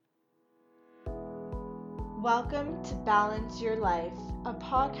Welcome to Balance Your Life, a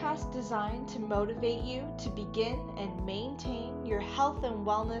podcast designed to motivate you to begin and maintain your health and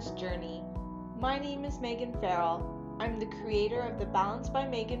wellness journey. My name is Megan Farrell. I'm the creator of the Balance by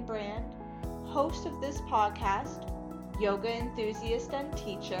Megan brand, host of this podcast, yoga enthusiast and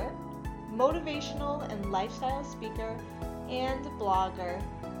teacher, motivational and lifestyle speaker, and blogger.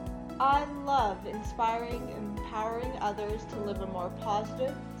 I love inspiring and empowering others to live a more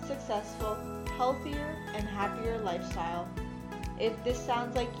positive, successful, healthier, and happier lifestyle. If this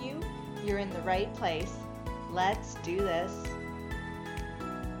sounds like you, you're in the right place. Let's do this.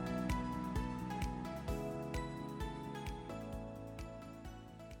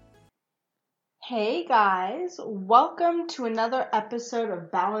 Hey guys, welcome to another episode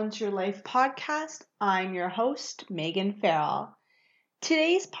of Balance Your Life podcast. I'm your host, Megan Farrell.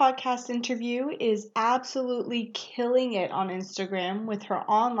 Today's podcast interview is absolutely killing it on Instagram with her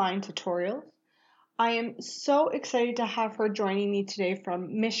online tutorials. I am so excited to have her joining me today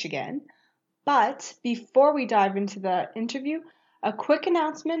from Michigan. But before we dive into the interview, a quick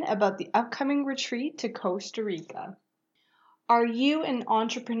announcement about the upcoming retreat to Costa Rica. Are you an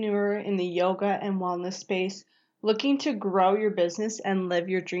entrepreneur in the yoga and wellness space looking to grow your business and live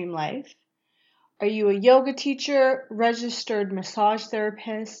your dream life? Are you a yoga teacher, registered massage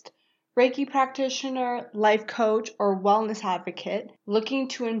therapist, Reiki practitioner, life coach, or wellness advocate looking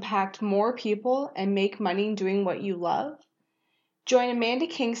to impact more people and make money doing what you love? Join Amanda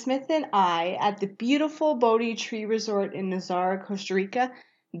Kingsmith and I at the beautiful Bodhi Tree Resort in Nazara, Costa Rica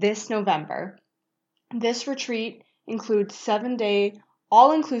this November. This retreat includes 7-day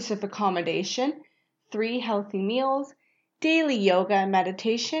all-inclusive accommodation, 3 healthy meals, daily yoga and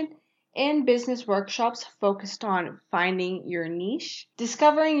meditation, and business workshops focused on finding your niche,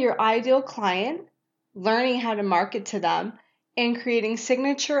 discovering your ideal client, learning how to market to them, and creating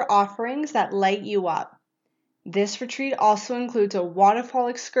signature offerings that light you up. This retreat also includes a waterfall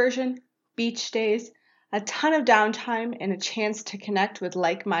excursion, beach days, a ton of downtime, and a chance to connect with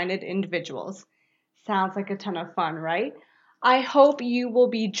like-minded individuals. Sounds like a ton of fun, right? I hope you will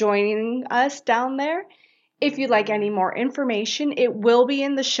be joining us down there. If you'd like any more information, it will be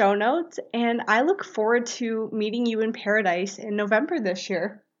in the show notes, and I look forward to meeting you in paradise in November this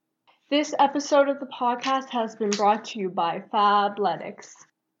year. This episode of the podcast has been brought to you by Fabletics.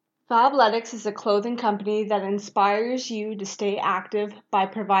 Fabletics is a clothing company that inspires you to stay active by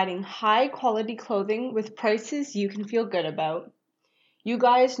providing high-quality clothing with prices you can feel good about. You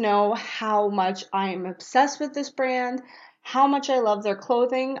guys know how much I am obsessed with this brand, how much I love their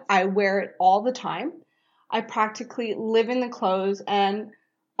clothing. I wear it all the time. I practically live in the clothes, and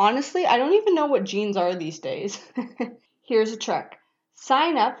honestly, I don't even know what jeans are these days. Here's a trick.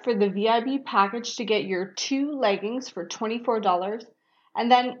 Sign up for the VIB package to get your 2 leggings for $24, and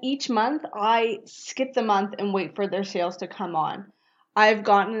then each month I skip the month and wait for their sales to come on. I've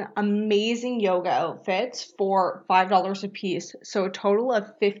gotten amazing yoga outfits for $5 a piece, so a total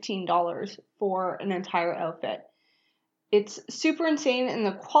of $15 for an entire outfit. It's super insane, and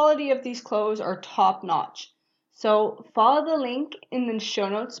the quality of these clothes are top notch. So follow the link in the show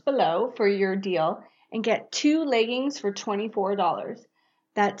notes below for your deal and get 2 leggings for $24.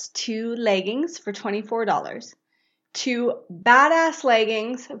 That's 2 leggings for $24. 2 badass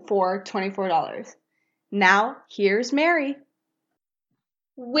leggings for $24. Now, here's Mary.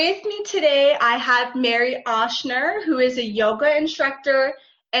 With me today, I have Mary Ochsner, who is a yoga instructor,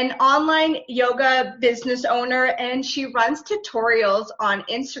 an online yoga business owner, and she runs tutorials on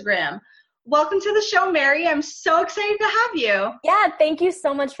Instagram. Welcome to the show, Mary. I'm so excited to have you. Yeah, thank you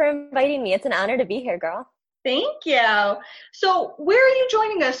so much for inviting me. It's an honor to be here, girl. Thank you. So where are you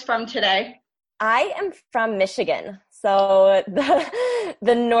joining us from today? I am from Michigan, so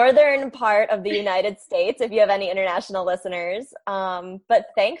the northern part of the United States, if you have any international listeners. But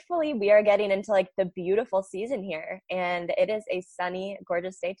thankfully, we are getting into like the beautiful season here, and it is a sunny,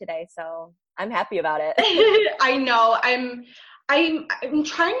 gorgeous day today. So I'm happy about it. I know. I'm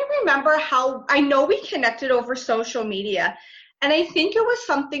trying to remember how I know we connected over social media, and I think it was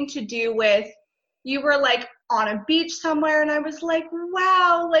something to do with you were like on a beach somewhere, and I was like,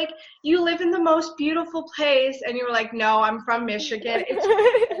 wow, like you live in the most beautiful place, and you were like, no, I'm from Michigan. It's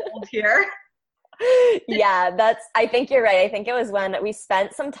cold here. Yeah, I think you're right. I think it was when we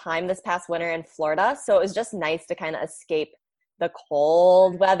spent some time this past winter in Florida, so it was just nice to kind of escape the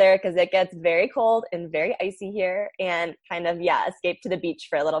cold weather because it gets very cold and very icy here, and kind of, escape to the beach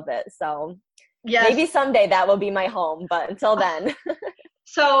for a little bit. So yes. Maybe someday that will be my home, but until then.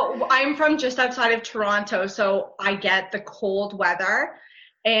 So I'm from just outside of Toronto, so I get the cold weather,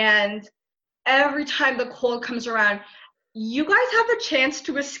 and every time the cold comes around, you guys have a chance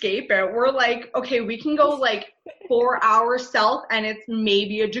to escape it. We're like, okay, we can go like 4 hours south and it's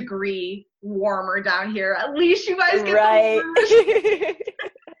maybe a degree warmer down here. At least you guys get the Right. warmest.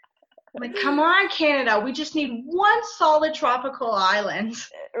 Like, come on, Canada. We just need one solid tropical island.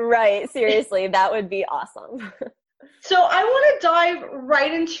 Right. Seriously, that would be awesome. So I want to dive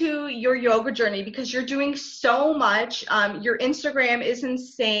right into your yoga journey because you're doing so much. Your Instagram is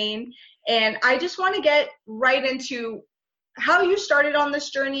insane. And I just want to get right into how you started on this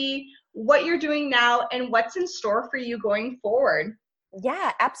journey, what you're doing now, and what's in store for you going forward.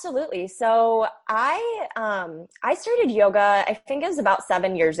 Yeah, absolutely. So I started yoga, I think it was about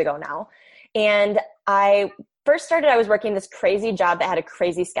 7 years ago now. And I first started, I was working this crazy job that had a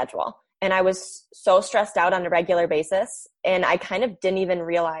crazy schedule. And I was so stressed out on a regular basis. And I kind of didn't even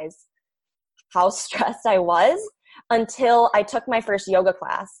realize how stressed I was until I took my first yoga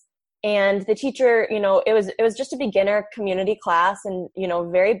class. And the teacher, it was just a beginner community class and,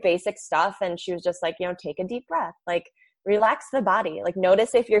 very basic stuff. And she was just like, take a deep breath, like relax the body, like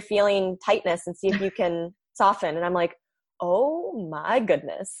notice if you're feeling tightness and see if you can soften. And I'm like, oh my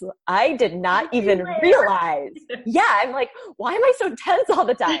goodness, I did not even realize. Yeah, I'm like, why am I so tense all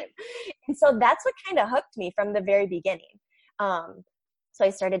the time? And so that's what kind of hooked me from the very beginning. So I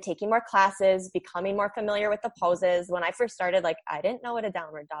started taking more classes, becoming more familiar with the poses. When I first started, like, I didn't know what a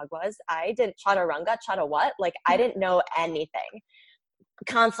downward dog was. I didn't chata what? Like, I didn't know anything.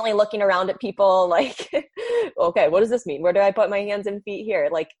 Constantly looking around at people like, okay, what does this mean? Where do I put my hands and feet here?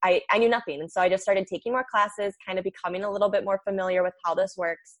 Like, I knew nothing. And so I just started taking more classes, kind of becoming a little bit more familiar with how this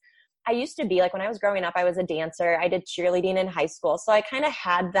works. I used to be like, when I was growing up, I was a dancer. I did cheerleading in high school. So I kind of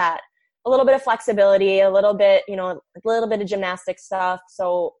had that a little bit of flexibility, a little bit of gymnastic stuff.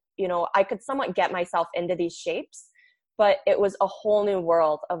 So, I could somewhat get myself into these shapes, but it was a whole new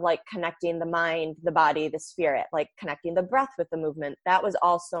world of like connecting the mind, the body, the spirit, like connecting the breath with the movement. That was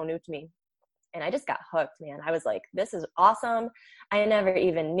all so new to me. And I just got hooked, man. I was like, this is awesome. I never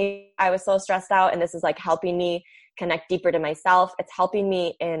even knew I was so stressed out. And this is like helping me connect deeper to myself. It's helping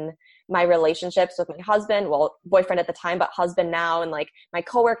me in my relationships with my husband, well, boyfriend at the time, but husband now, and like my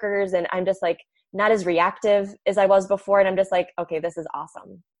coworkers. And I'm just like not as reactive as I was before. And I'm just like, okay, this is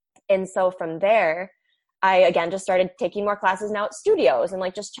awesome. And so from there, I, again, just started taking more classes now at studios and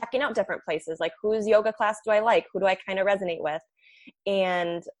like just checking out different places. Like, whose yoga class do I like? Who do I kind of resonate with?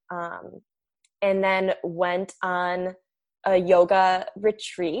 And then went on a yoga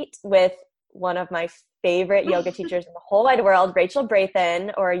retreat with one of my favorite yoga teachers in the whole wide world, Rachel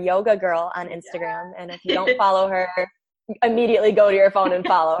Brathen, or Yoga Girl on Instagram. And if you don't follow her, immediately go to your phone and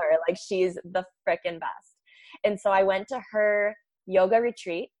follow her. Like, she's the frickin' best. And so I went to her yoga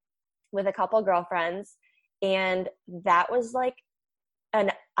retreat with a couple girlfriends, and that was like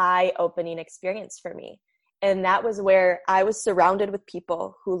an eye-opening experience for me. And that was where I was surrounded with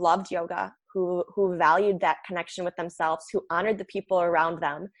people who loved yoga, who valued that connection with themselves, who honored the people around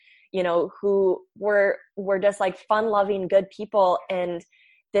them, who were just like fun-loving, good people. And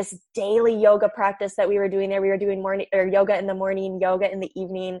this daily yoga practice that we were doing there, we were doing morning or yoga in the morning, yoga in the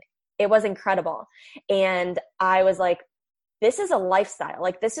evening. It was incredible. And I was like, this is a lifestyle.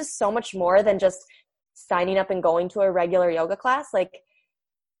 Like, this is so much more than just signing up and going to a regular yoga class. Like,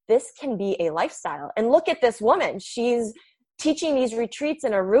 this can be a lifestyle. And look at this woman. She's teaching these retreats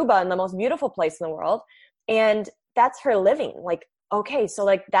in Aruba, in the most beautiful place in the world. And that's her living. Like, okay, so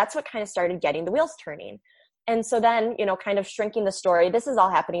like that's what kind of started getting the wheels turning. And so then, kind of shrinking the story, this is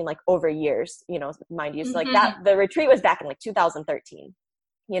all happening like over years, mind you. So like that, the retreat was back in like 2013,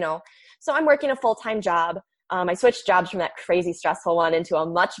 so I'm working a full-time job. I switched jobs from that crazy stressful one into a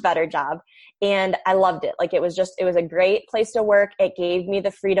much better job. And I loved it. Like, it was a great place to work. It gave me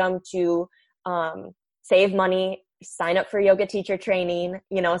the freedom to save money, sign up for yoga teacher training,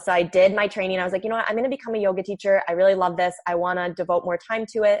 so I did my training. I was like, what, I'm going to become a yoga teacher. I really love this. I want to devote more time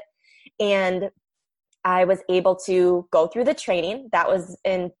to it. And I was able to go through the training. That was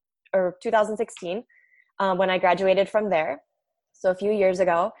in 2016 when I graduated from there. So a few years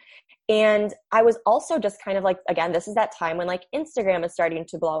ago. And I was also just kind of like, again, this is that time when like Instagram is starting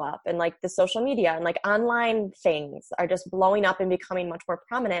to blow up, and like the social media and like online things are just blowing up and becoming much more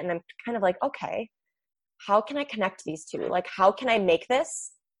prominent. And I'm kind of like, okay, how can I connect these two? Like, how can I make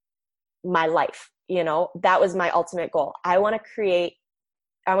this my life? That was my ultimate goal. I want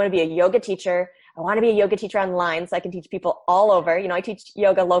to be a yoga teacher. I want to be a yoga teacher online so I can teach people all over. I teach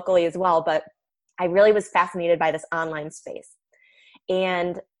yoga locally as well, but I really was fascinated by this online space.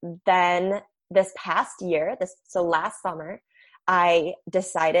 And then this past year, so last summer, I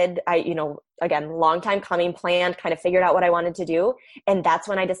decided again, long time coming, planned, kind of figured out what I wanted to do. And that's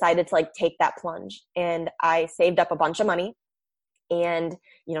when I decided to like take that plunge. And I saved up a bunch of money and,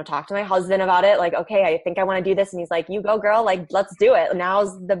 you know, talked to my husband about it. Like, okay, I think I want to do this. And he's like, you go girl, like, let's do it.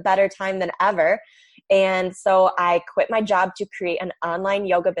 Now's the better time than ever. And so I quit my job to create an online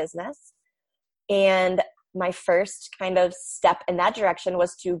yoga business. And my first kind of step in that direction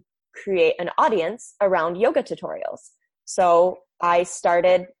was to create an audience around yoga tutorials. So I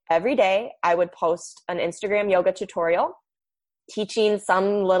started every day, I would post an Instagram yoga tutorial teaching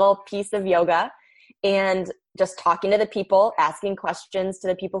some little piece of yoga and just talking to the people, asking questions to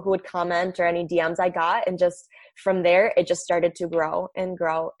the people who would comment or any DMs I got. And just from there, it just started to grow and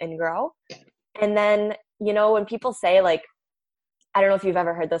grow and grow. And then, you know, when people say like, I don't know if you've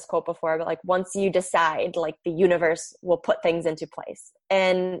ever heard this quote before, but like once you decide, like the universe will put things into place.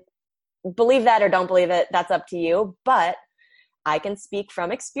 And believe that or don't believe it, that's up to you. But I can speak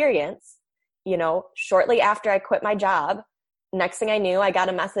from experience. You know, shortly after I quit my job, next thing I knew, I got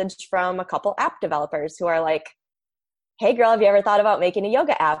a message from a couple app developers who are like, hey girl, have you ever thought about making a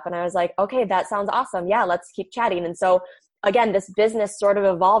yoga app? And I was like, okay, that sounds awesome. Yeah, let's keep chatting. And so again, this business sort of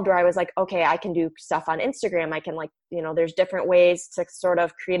evolved where I was like, okay, I can do stuff on Instagram. I can like, you know, there's different ways to sort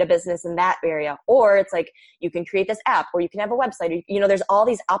of create a business in that area. Or it's like, you can create this app or you can have a website, or, you know, there's all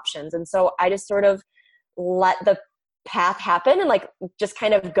these options. And so I just sort of let the path happen and like just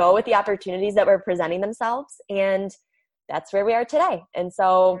kind of go with the opportunities that were presenting themselves. And that's where we are today. And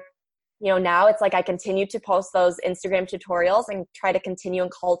so, you know, now it's like I continue to post those Instagram tutorials and try to continue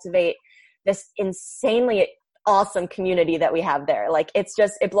and cultivate this insanely awesome community that we have there. Like, it's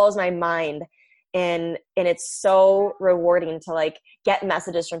just, it blows my mind. And it's so rewarding to like get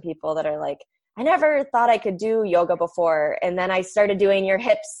messages from people that are like, I never thought I could do yoga before. And then I started doing your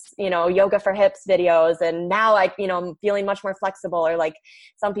hips, you know, yoga for hips videos. And now I, you know, I'm feeling much more flexible. Or like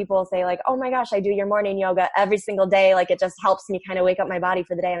some people say like, oh my gosh, I do your morning yoga every single day. Like it just helps me kind of wake up my body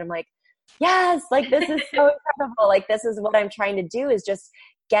for the day. And I'm like, yes, like this is so incredible. Like this is what I'm trying to do, is just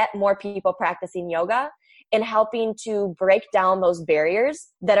get more people practicing yoga and helping to break down those barriers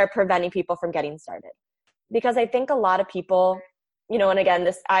that are preventing people from getting started. Because I think a lot of people, you know, and again,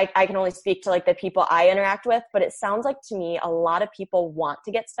 this, I can only speak to like the people I interact with, but it sounds like to me, a lot of people want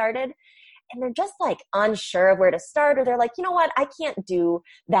to get started and they're just like unsure of where to start, or they're like, you know what, I can't do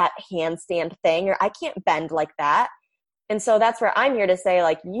that handstand thing, or I can't bend like that. And so that's where I'm here to say,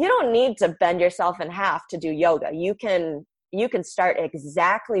 like, you don't need to bend yourself in half to do yoga. You can start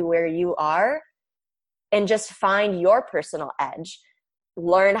exactly where you are and just find your personal edge.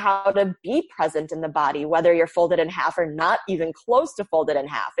 Learn how to be present in the body, whether you're folded in half or not even close to folded in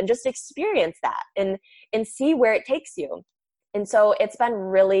half, and just experience that and see where it takes you. And so it's been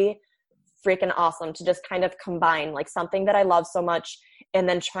really freaking awesome to just kind of combine like something that I love so much and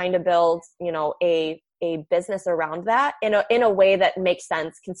then trying to build, you know, a business around that in a way that makes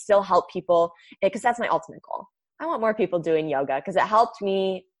sense, can still help people, because that's my ultimate goal. I want more people doing yoga because it helped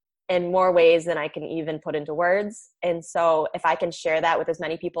me in more ways than I can even put into words. And so if I can share that with as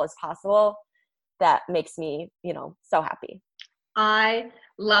many people as possible, that makes me, you know, so happy. I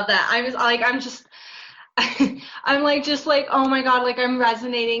love that. I'm like, just like, oh my God, like I'm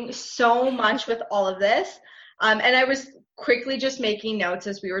resonating so much with all of this. And I was quickly just making notes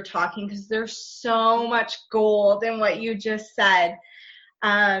as we were talking, because there's so much gold in what you just said.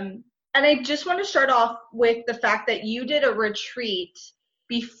 And I just want to start off with the fact that you did a retreat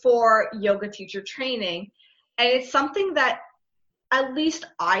before yoga teacher training. And it's something that at least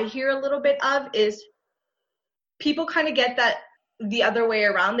I hear a little bit of, is people kind of get that the other way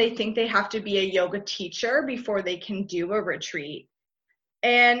around. They think they have to be a yoga teacher before they can do a retreat.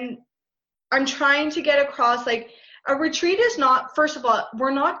 And I'm trying to get across, like, a retreat is not, first of all,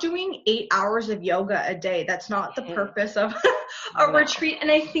 we're not doing 8 hours of yoga a day. That's not the purpose of a retreat. And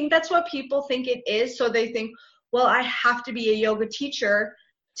I think that's what people think it is. So they think, well, I have to be a yoga teacher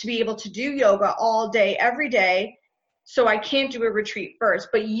to be able to do yoga all day, every day. So I can't do a retreat first.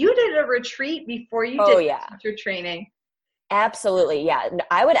 But you did a retreat before you did teacher training. Absolutely. Yeah.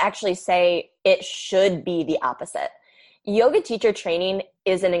 I would actually say it should be the opposite. Yoga teacher training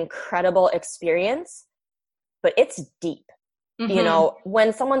is an incredible experience, but it's deep. Mm-hmm. You know,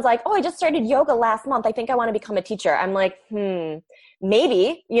 when someone's like, oh, I just started yoga last month, I think I want to become a teacher. I'm like,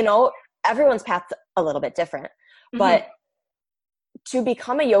 maybe, you know, everyone's path's a little bit different. Mm-hmm. But to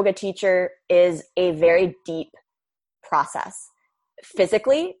become a yoga teacher is a very deep process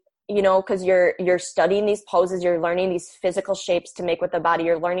physically, you know, because you're studying these poses, you're learning these physical shapes to make with the body,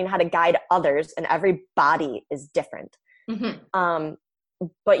 you're learning how to guide others, and every body is different. Mm-hmm.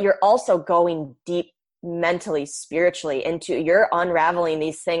 But you're also going deep mentally, spiritually into, you're unraveling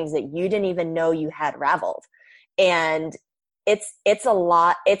these things that you didn't even know you had raveled. And it's a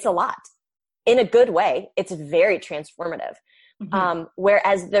lot in a good way. It's very transformative.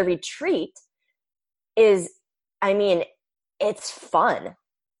 Whereas the retreat is, I mean, it's fun.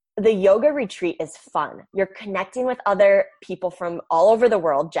 The yoga retreat is fun. You're connecting with other people from all over the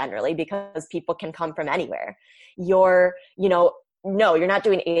world generally, because people can come from anywhere. You're, no, you're not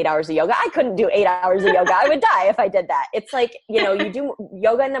doing 8 hours of yoga. I couldn't do 8 hours of yoga. I would die if I did that. It's like, you do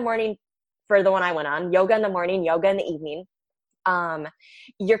yoga in the morning for the one I went on, yoga in the morning, yoga in the evening.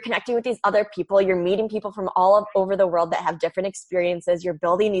 You're connecting with these other people. You're meeting people from all over the world that have different experiences. You're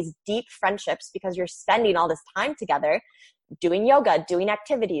building these deep friendships because you're spending all this time together, doing yoga, doing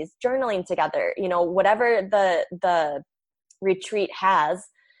activities, journaling together, whatever the retreat has.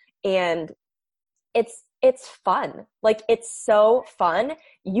 And it's fun. Like, it's so fun.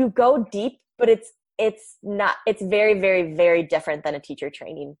 You go deep, but it's very, very, very different than a teacher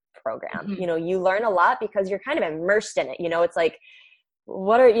training program. You learn a lot because you're kind of immersed in it. It's like,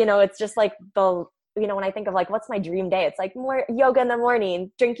 it's just like when I think of like, what's my dream day? It's like more yoga in the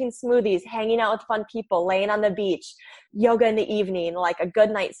morning, drinking smoothies, hanging out with fun people, laying on the beach, yoga in the evening, like a good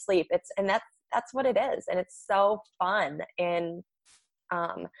night's sleep. That's what it is. And it's so fun. And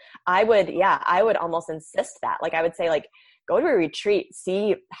I would almost insist that, like, I would say, like, go to a retreat,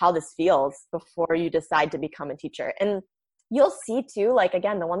 see how this feels before you decide to become a teacher. And you'll see too, like,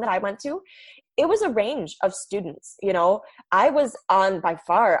 again, the one that I went to, it was a range of students. I was by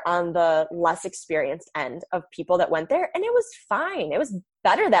far on the less experienced end of people that went there, and it was fine. It was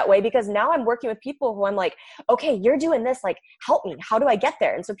better that way, because now I'm working with people who I'm like, okay, you're doing this, like, help me. How do I get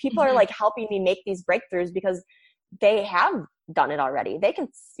there? And so people are like helping me make these breakthroughs because they have done it already. They can,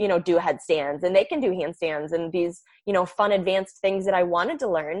 do headstands, and they can do handstands, and these, fun advanced things that I wanted to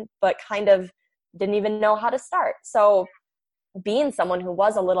learn, but kind of didn't even know how to start. So being someone who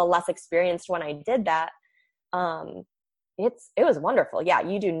was a little less experienced when I did that, it was wonderful. Yeah.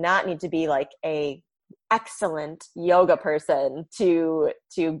 You do not need to be like a excellent yoga person to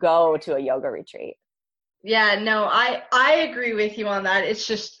go to a yoga retreat. Yeah, no, I agree with you on that. It's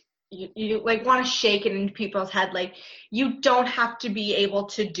just, you like want to shake it into people's head. Like, you don't have to be able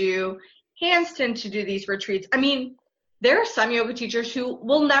to do handstand to do these retreats. I mean, there are some yoga teachers who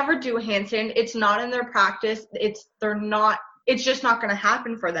will never do a handstand. It's not in their practice. It's just not going to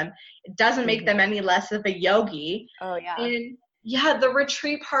happen for them. It doesn't make them any less of a yogi. Oh yeah. And yeah, the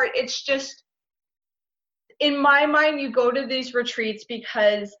retreat part, it's just, in my mind, you go to these retreats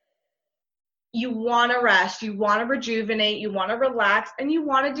because you want to rest, you want to rejuvenate, you want to relax, and you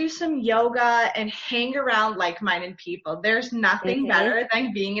want to do some yoga and hang around like-minded people. There's nothing better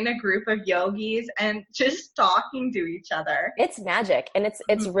than being in a group of yogis and just talking to each other. It's magic. And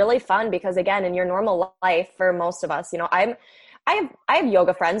it's really fun because, again, in your normal life, for most of us, I have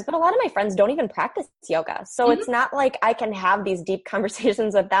yoga friends, but a lot of my friends don't even practice yoga. So it's not like I can have these deep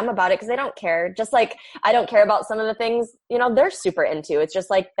conversations with them about it because they don't care. Just like I don't care about some of the things, they're super into. It's just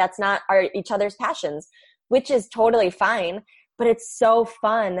like, that's not each other's passions, which is totally fine. But it's so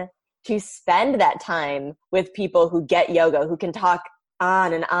fun to spend that time with people who get yoga, who can talk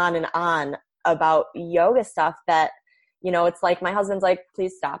on and on and on about yoga stuff that, it's like, my husband's like,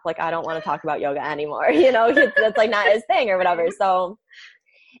 please stop. Like, I don't want to talk about yoga anymore. That's like not his thing or whatever. So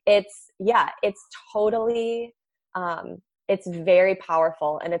it's totally, it's very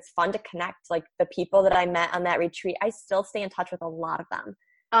powerful, and it's fun to connect. Like, the people that I met on that retreat, I still stay in touch with a lot of them.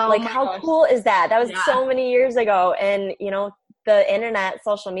 Oh, like, how gosh. Cool is that? That was so many years ago. And, the internet,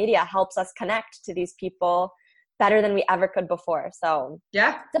 social media helps us connect to these people better than we ever could before. So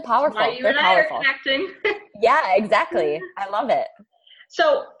yeah, it's powerful. Why you and I are connecting. Yeah, exactly. I love it.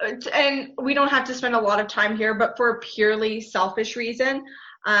 So, and we don't have to spend a lot of time here, but for a purely selfish reason,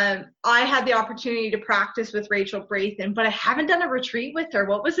 I had the opportunity to practice with Rachel Braithen, but I haven't done a retreat with her.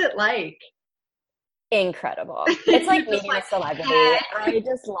 What was it like? Incredible. It's like meeting a celebrity. I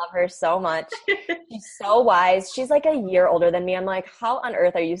just love her so much. She's so wise. She's like a year older than me. I'm like, how on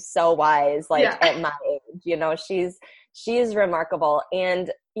earth are you so wise? Like at my age, she's remarkable. And,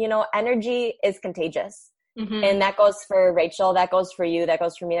 energy is contagious. And that goes for Rachel. That goes for you. That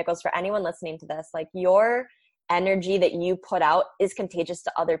goes for me. That goes for anyone listening to this. Like, your energy that you put out is contagious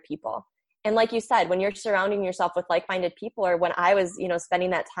to other people. And like you said, when you're surrounding yourself with like-minded people, or when I was, spending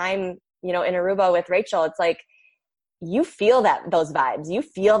that time, in Aruba with Rachel, it's like, you feel those vibes, you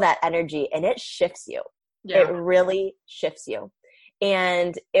feel that energy, and it shifts you. Yeah. It really shifts you.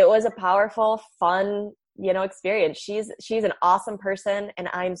 And it was a powerful, fun, experience. She's an awesome person, and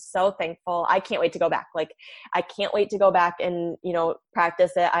I'm so thankful. I can't wait to go back. Like, I can't wait to go back and,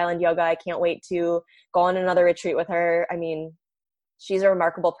 practice at Island Yoga. I can't wait to go on another retreat with her. I mean, she's a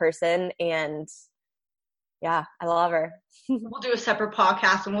remarkable person, and yeah, I love her. We'll do a separate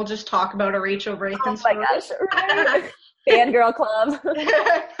podcast and we'll just talk about our Rachel Braithen Oh my gosh, right. Fangirl club.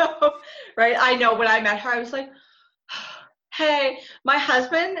 Right? I know when I met her, I was like, hey, my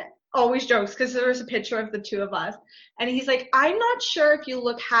husband always jokes because there was a picture of the two of us. And he's like, I'm not sure if you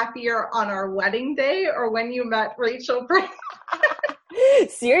look happier on our wedding day or when you met Rachel Braithen.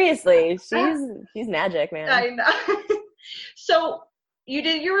 Seriously, she's magic, man. I know. So you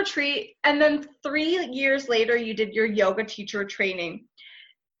did your retreat, and then 3 years later, you did your yoga teacher training.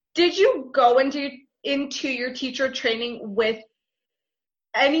 Did you go into your teacher training with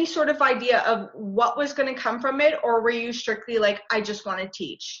any sort of idea of what was going to come from it, or were you strictly like, I just want to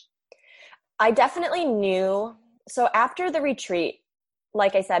teach? I definitely knew. So after the retreat,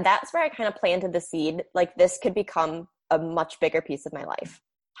 like I said, that's where I kind of planted the seed. Like, this could become a much bigger piece of my life.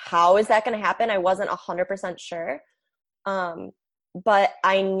 How is that going to happen? I wasn't 100% sure. But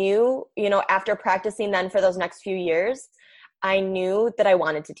I knew, after practicing then for those next few years, I knew that I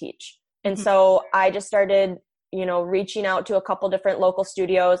wanted to teach. And so I just started, reaching out to a couple different local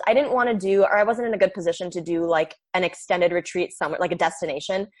studios. I didn't want to do, or I wasn't in a good position to do like an extended retreat somewhere, like a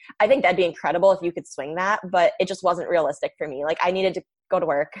destination. I think that'd be incredible if you could swing that, but it just wasn't realistic for me. Like, I needed to go to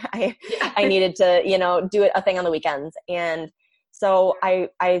work. I needed to, do a thing on the weekends. And so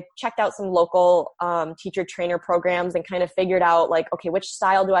I checked out some local teacher trainer programs and kind of figured out like, okay, which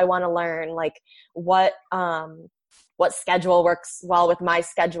style do I want to learn? Like, what schedule works well with my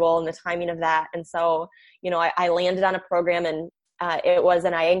schedule and the timing of that. And so, I landed on a program, and it was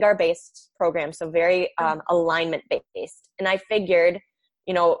an Iyengar-based program, so very alignment-based. And I figured,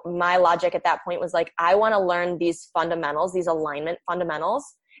 my logic at that point was like, I want to learn these fundamentals, these alignment fundamentals,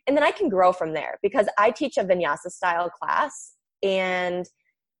 and then I can grow from there, because I teach a vinyasa style class, and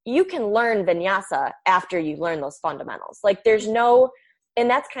you can learn vinyasa after you learn those fundamentals. Like, there's no, and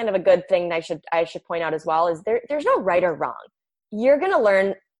that's kind of a good thing I should point out as well, is there's no right or wrong. You're going to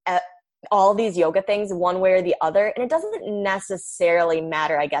learn all these yoga things one way or the other, and it doesn't necessarily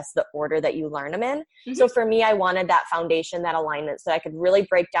matter, I guess, the order that you learn them in. Mm-hmm. So for me, I wanted that foundation, that alignment, so I could really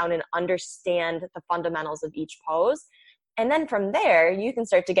break down and understand the fundamentals of each pose. And then from there, you can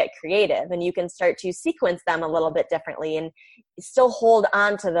start to get creative, and you can start to sequence them a little bit differently and still hold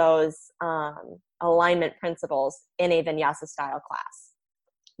on to those alignment principles in a vinyasa style class,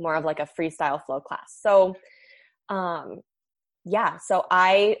 more of like a freestyle flow class. So, so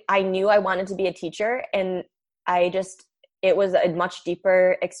I knew I wanted to be a teacher, and it was a much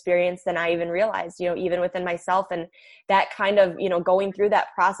deeper experience than I even realized, even within myself. And that kind of, going through that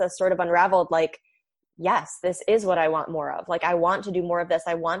process sort of unraveled, like, yes, this is what I want more of. Like, I want to do more of this.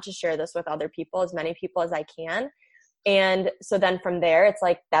 I want to share this with other people, as many people as I can. And so then from there, it's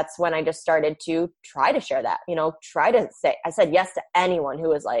like, that's when I just started to try to share that, I said yes to anyone who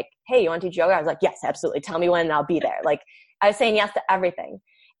was like, hey, you want to teach yoga? I was like, yes, absolutely. Tell me when and I'll be there. Like, I was saying yes to everything,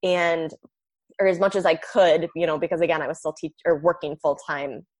 or as much as I could, because again, I was still working full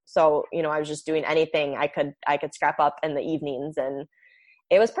time. So, I was just doing anything I could scrap up in the evenings, and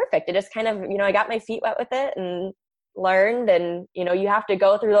it was perfect. It just kind of, I got my feet wet with it and learned. And, you have to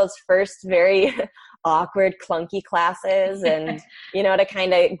go through those first very awkward, clunky classes, and, to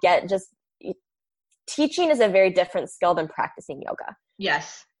kind of teaching is a very different skill than practicing yoga.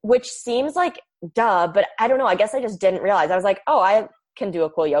 Yes. Which seems like duh, but I don't know. I guess I just didn't realize. I was like, oh, I can do a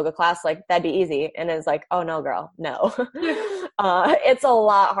cool yoga class. Like, that'd be easy. And it's like, oh no, girl, no. It's a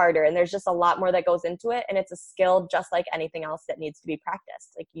lot harder, and there's just a lot more that goes into it. And it's a skill just like anything else that needs to be practiced.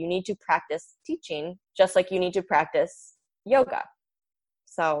 Like, you need to practice teaching just like you need to practice yoga.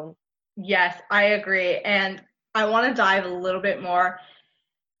 So. Yes, I agree. And I want to dive a little bit more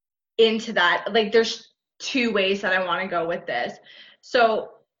into that. Like, there's 2 ways that I want to go with this.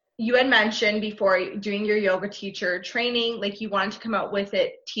 So you had mentioned before doing your yoga teacher training, like, you wanted to come out with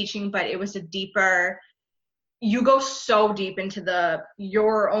it teaching, but it was you go so deep into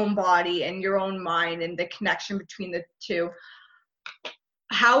your own body and your own mind and the connection between the two.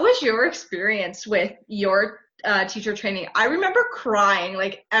 How was your experience with your teacher training? I remember crying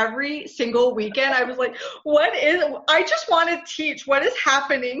like every single weekend. I was like, I just want to teach. What is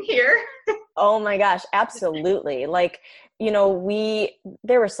happening here? Oh my gosh, absolutely. Like,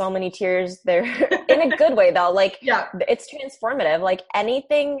 there were so many tears there in a good way though. Like, yeah, it's transformative. Like,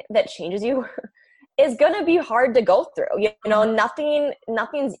 anything that changes you is going to be hard to go through.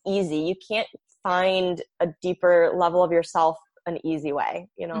 Nothing's easy. You can't find a deeper level of yourself an easy way,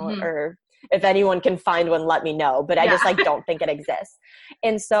 or If anyone can find one, let me know. But I just like don't think it exists.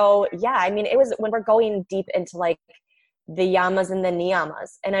 And so, yeah, I mean, it was when we're going deep into like the yamas and the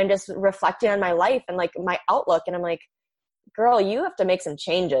niyamas, and I'm just reflecting on my life and like my outlook. And I'm like, girl, you have to make some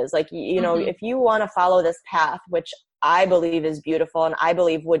changes. Like, you know, if you want to follow this path, which I believe is beautiful and I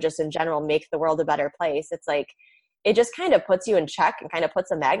believe would just in general make the world a better place, it's like, it just kind of puts you in check and kind of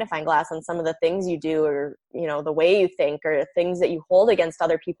puts a magnifying glass on some of the things you do, or, you know, the way you think, or things that you hold against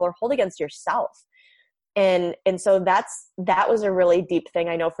other people or hold against yourself. And so that was a really deep thing,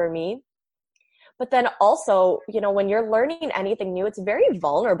 I know, for me. But then also, you know, when you're learning anything new, it's very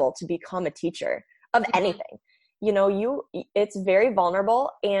vulnerable to become a teacher of anything. You know, it's very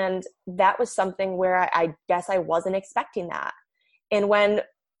vulnerable. And that was something where I guess I wasn't expecting that. And when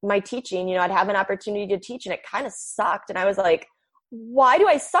my teaching, you know, I'd have an opportunity to teach and it kind of sucked. And I was like, why do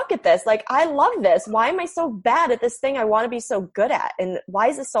I suck at this? Like, I love this. Why am I so bad at this thing I want to be so good at? And why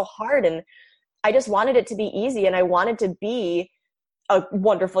is this so hard? And I just wanted it to be easy. And I wanted to be a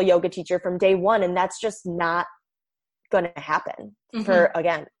wonderful yoga teacher from day one. And that's just not going to happen for,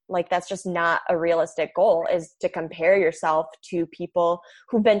 again, like, that's just not a realistic goal, is to compare yourself to people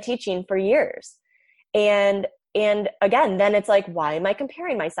who've been teaching for years. And again, then it's like, why am I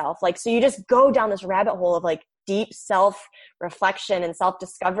comparing myself? Like, so you just go down this rabbit hole of like deep self-reflection and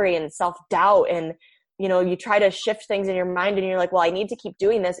self-discovery and self-doubt. And, you know, you try to shift things in your mind and you're like, well, I need to keep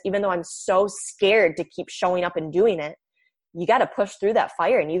doing this, even though I'm so scared to keep showing up and doing it. You got to push through that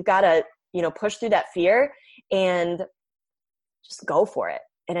fire, and you've got to, you know, push through that fear and just go for it.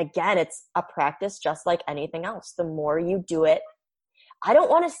 And again, it's a practice just like anything else. The more you do it, I don't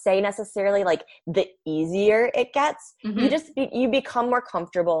want to say necessarily like the easier it gets. You become more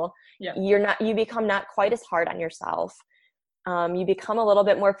comfortable. You become not quite as hard on yourself. You become a little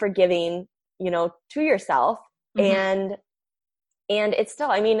bit more forgiving, you know, to yourself. And it's still,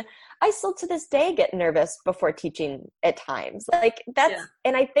 I mean, I still to this day get nervous before teaching at times. Like that's,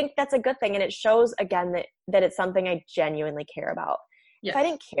 and I think that's a good thing. And it shows again that it's something I genuinely care about. If I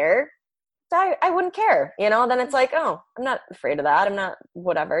didn't care, I wouldn't care, you know, then it's like, oh, I'm not afraid of that. I'm not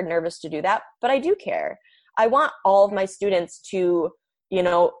nervous to do that, but I do care. I want all of my students to, you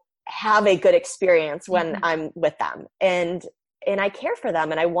know, have a good experience when I'm with them, and I care for them,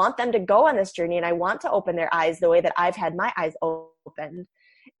 and I want them to go on this journey, and I want to open their eyes the way that I've had my eyes opened.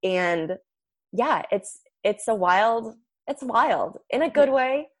 And yeah, it's wild in a good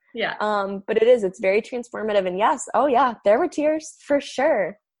way. But it's very transformative. And yes, oh yeah, there were tears for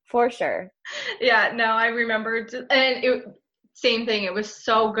sure. Yeah, no, I remember, and same thing. It was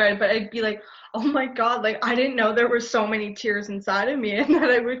so good, but I'd be like, oh my God, like I didn't know there were so many tears inside of me and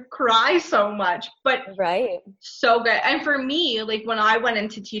that I would cry so much, but so good. And for me, like when I went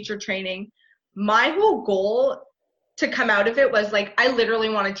into teacher training, my whole goal to come out of it was like, I literally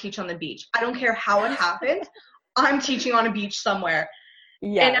want to teach on the beach. I don't care how it happened. I'm teaching on a beach somewhere.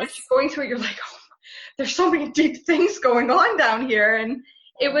 And as you're going through it, you're like, oh, there's so many deep things going on down here. And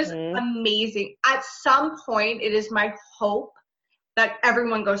it was amazing. At some point, it is my hope that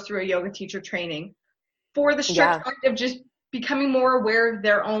everyone goes through a yoga teacher training for the strict fact of just becoming more aware of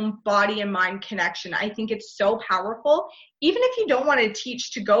their own body and mind connection. I think it's so powerful. Even if you don't want to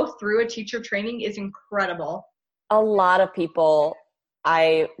teach, to go through a teacher training is incredible. A lot of people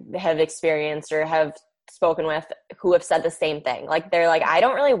I have experienced or have spoken with who have said the same thing. Like, they're like, I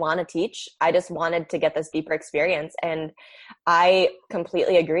don't really want to teach. I just wanted to get this deeper experience. And I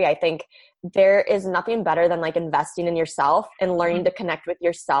completely agree. I think there is nothing better than like investing in yourself and learning to connect with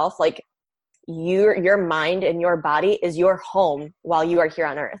yourself. Like your mind and your body is your home while you are here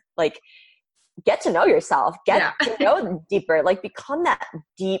on earth. Like, get to know yourself, get to know deeper, like become that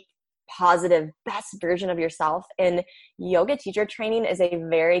deep, positive, best version of yourself. And yoga teacher training is a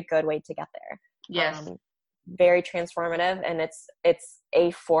very good way to get there. Very transformative, and it's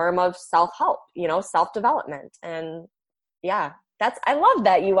a form of self-help, you know, self-development. And I love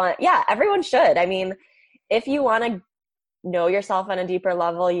that you want, everyone should. I mean, if you want to know yourself on a deeper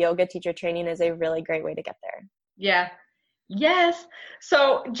level, yoga teacher training is a really great way to get there. Yes.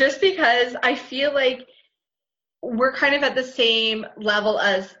 So just because I feel like we're kind of at the same level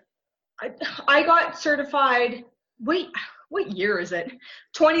as I got certified, what year is it?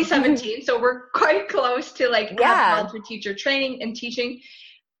 2017. So we're quite close to like having for teacher training and teaching.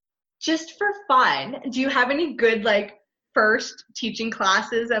 Just for fun, do you have any good like first teaching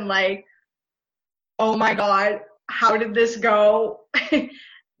classes and like, oh my God, how did this go?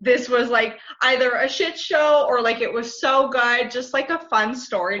 This was like either a shit show or like it was so good, just like a fun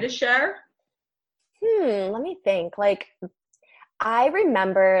story to share? Let me think. Like, I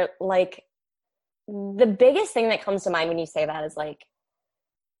remember like the biggest thing that comes to mind when you say that is like,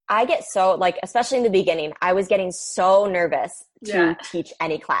 I get so like, especially in the beginning, I was getting so nervous to teach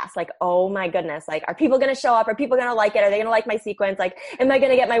any class. Like, oh my goodness, like, are people going to show up? Are people going to like it? Are they going to like my sequence? Like, am I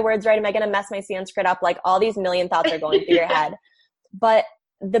going to get my words right? Am I going to mess my Sanskrit up? Like, all these million thoughts are going through your head. But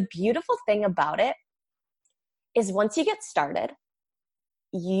the beautiful thing about it is once you get started,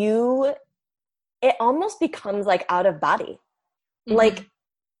 it almost becomes like out of body. Mm-hmm. Like,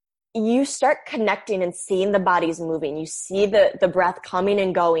 you start connecting and seeing the bodies moving. You see the breath coming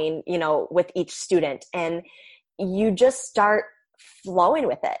and going, you know, with each student, and you just start flowing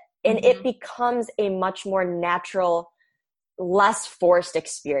with it. And mm-hmm. it becomes a much more natural, less forced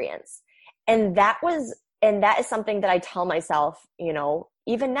experience. And that is something that I tell myself, you know,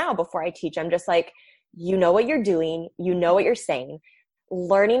 even now before I teach, I'm just like, you know what you're doing, you know what you're saying,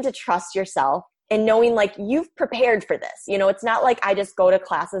 learning to trust yourself. And knowing like you've prepared for this, you know, it's not like I just go to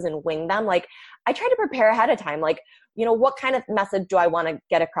classes and wing them. Like I try to prepare ahead of time. Like, you know, what kind of message do I want to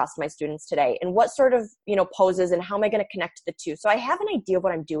get across to my students today? And what sort of, you know, poses and how am I going to connect the two? So I have an idea of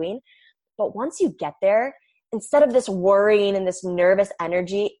what I'm doing. But once you get there, instead of this worrying and this nervous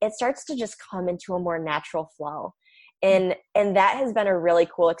energy, it starts to just come into a more natural flow. And that has been a really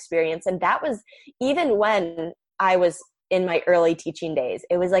cool experience. And that was even when I was in my early teaching days.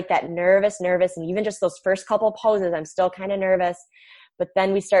 It was like that nervous, and even just those first couple poses, I'm still kind of nervous, but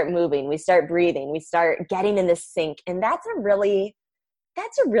then we start moving, we start breathing, we start getting in this sync. And that's a really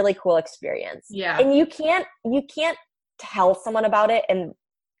cool experience. Yeah. And you can't tell someone about it and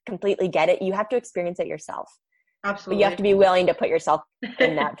completely get it. You have to experience it yourself. Absolutely. But you have to be willing to put yourself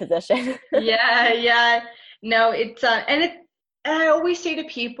in that position. Yeah. No, it's, and I always say to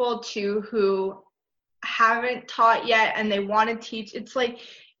people too, who haven't taught yet and they want to teach, it's like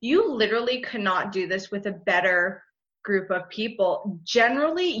you literally could not do this with a better group of people.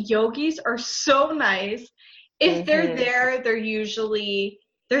 Generally, yogis are so nice. If mm-hmm. they're there,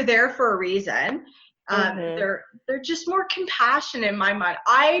 they're there for a reason. Mm-hmm. They're just more compassionate in my mind.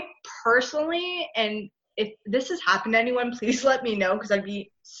 I personally, and if this has happened to anyone, please let me know because I'd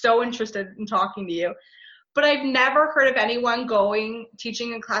be so interested in talking to you. But I've never heard of anyone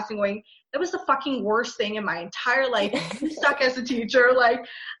teaching in class and going, that was the fucking worst thing in my entire life. You suck as a teacher. Like,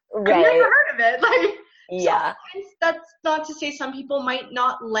 right. I've never heard of it. Like, yeah. So that's not to say some people might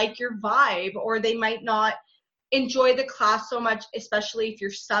not like your vibe or they might not enjoy the class so much, especially if you're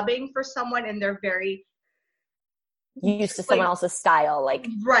subbing for someone and they're very used to someone else's style. Like,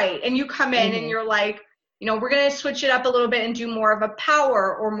 right. And you come in mm-hmm. and you're like, you know, we're going to switch it up a little bit and do more of a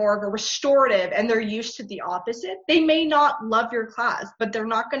power or more of a restorative. And they're used to the opposite. They may not love your class, but they're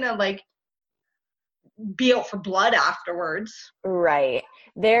not going to like be out for blood afterwards. Right.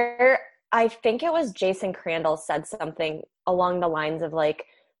 I think it was Jason Crandall said something along the lines of like,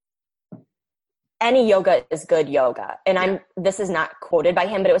 any yoga is good yoga. And this is not quoted by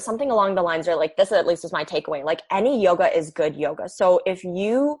him, but it was something along the lines, or like this at least was my takeaway. Like any yoga is good yoga. So if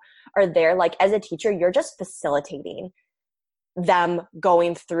you are there, like as a teacher, you're just facilitating them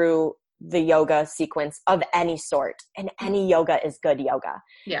going through the yoga sequence of any sort, and any yoga is good yoga.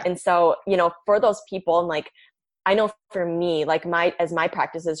 Yeah. And so, you know, for those people, and like, I know for me, like as my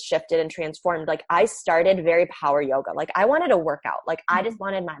practices shifted and transformed, like I started very power yoga. Like I wanted to work out. Like I just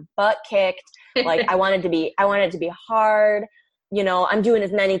wanted my butt kicked. Like I wanted it to be hard. You know, I'm doing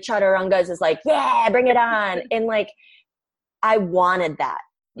as many chaturangas as like, yeah, bring it on. And like, I wanted that.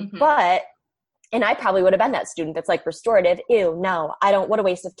 Mm-hmm. And I probably would have been that student that's like restorative. Ew, no, I don't, what a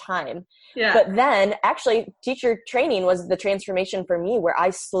waste of time. Yeah. But then actually teacher training was the transformation for me where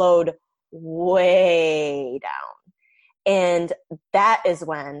I slowed way down. And that is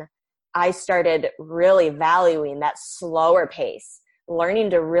when I started really valuing that slower pace, learning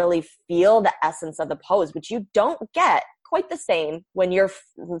to really feel the essence of the pose, which you don't get quite the same when you're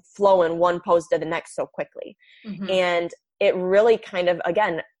flowing one pose to the next so quickly. Mm-hmm. And it really kind of,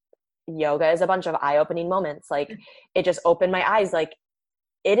 again, yoga is a bunch of eye-opening moments. Like it just opened my eyes. Like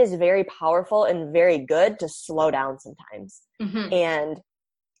it is very powerful and very good to slow down sometimes mm-hmm. and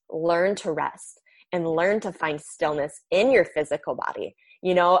learn to rest and learn to find stillness in your physical body.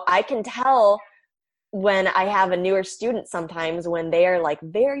 You know, I can tell when I have a newer student sometimes when they are like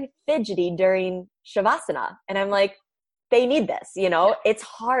very fidgety during Shavasana. And I'm like, they need this, you know, it's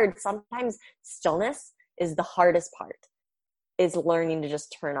hard. Sometimes stillness is the hardest part, is learning to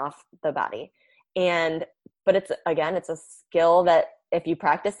just turn off the body. But it's a skill that if you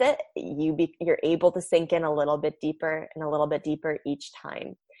practice it, you're able to sink in a little bit deeper and a little bit deeper each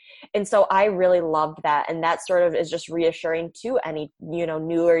time. And so I really loved that. And that sort of is just reassuring to any, you know,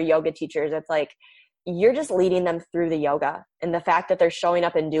 newer yoga teachers. It's like, you're just leading them through the yoga. And the fact that they're showing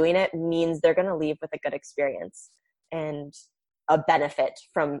up and doing it means they're going to leave with a good experience. And a benefit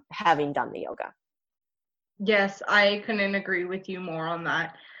from having done the yoga. Yes, I couldn't agree with you more on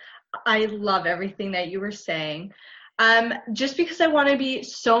that. I love everything that you were saying. Just because I want to be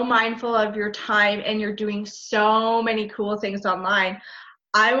so mindful of your time and you're doing so many cool things online,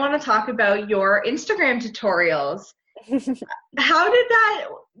 I want to talk about your Instagram tutorials. How did that,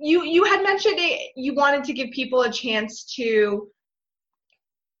 you had mentioned it, you wanted to give people a chance to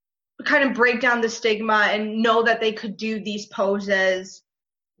kind of break down the stigma and know that they could do these poses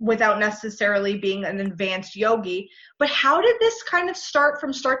without necessarily being an advanced yogi. But how did this kind of start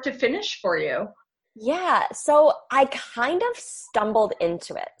from start to finish for you? Yeah, so I kind of stumbled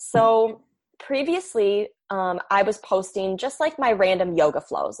into it. So previously, I was posting just like my random yoga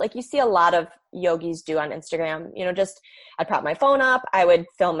flows, like you see a lot of yogis do on Instagram. Just I'd prop my phone up, I would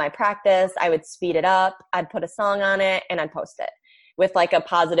film my practice, I would speed it up, I'd put a song on it, and I'd post it with like a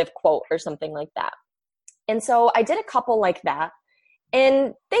positive quote or something like that. And so I did a couple like that,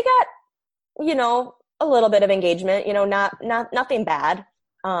 and they got, a little bit of engagement, not nothing bad.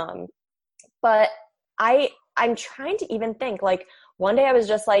 But I'm trying to even think, like one day I was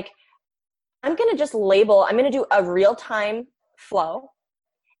just like, I'm going to do a real time flow,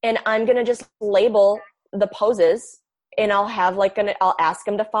 and I'm going to just label the poses, and I'll ask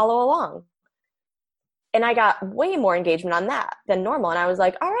them to follow along. And I got way more engagement on that than normal. And I was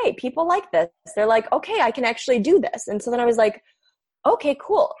like, all right, people like this. They're like, okay, I can actually do this. And so then I was like, okay,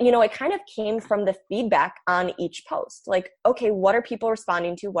 cool. It kind of came from the feedback on each post. Like, okay, what are people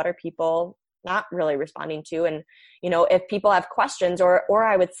responding to? What are people not really responding to? And, if people have questions, or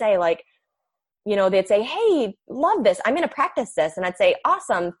I would say like, they'd say, hey, love this, I'm going to practice this. And I'd say,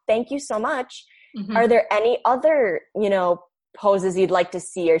 awesome, thank you so much. Mm-hmm. Are there any other, poses you'd like to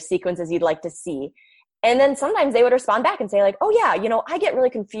see or sequences you'd like to see? And then sometimes they would respond back and say like, oh yeah, I get really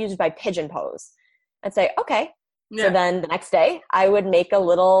confused by pigeon pose. I'd say, okay. Yeah. So then the next day I would make a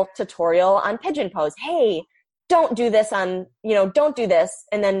little tutorial on pigeon pose. Hey, don't do this don't do this,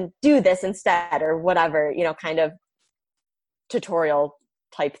 and then do this instead, or whatever, kind of tutorial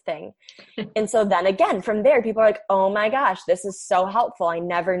type thing. And so then again, from there, people are like, oh my gosh, this is so helpful. I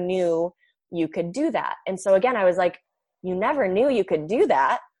never knew you could do that. And so again, I was like, you never knew you could do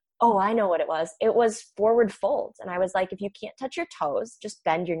that? Oh, I know what it was. It was forward folds. And I was like, if you can't touch your toes, just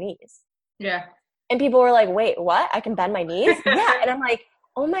bend your knees. Yeah. And people were like, wait, what? I can bend my knees? Yeah. And I'm like,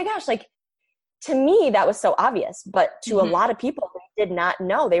 oh my gosh, like to me, that was so obvious. But to a lot of people, they did not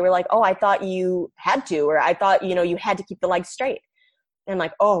know. They were like, oh, I thought you had to, or I thought, you had to keep the legs straight. And I'm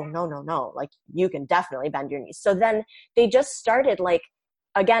like, oh, no. Like you can definitely bend your knees. So then they just started like,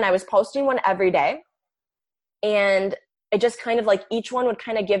 again, I was posting one every day, and it just kind of like each one would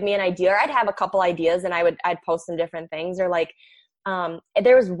kind of give me an idea, or I'd have a couple ideas and I'd post some different things. Or like,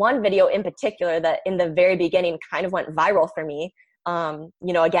 there was one video in particular that in the very beginning kind of went viral for me.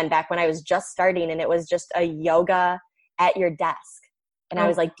 Again, back when I was just starting, and it was just a yoga at your desk. And I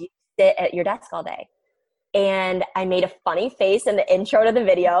was like, do you sit at your desk all day? And I made a funny face in the intro to the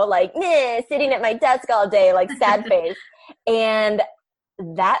video, like, sitting at my desk all day, like sad face. And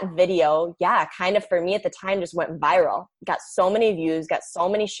that video, yeah, kind of for me at the time just went viral. Got so many views, got so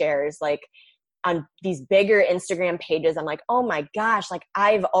many shares, like on these bigger Instagram pages. I'm like, oh my gosh, like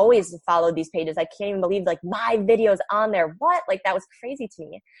I've always followed these pages. I can't even believe like my video's on there. What? Like that was crazy to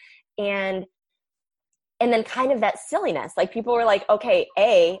me. And then kind of that silliness, like people were like, okay,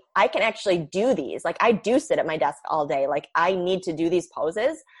 I can actually do these. Like I do sit at my desk all day. Like I need to do these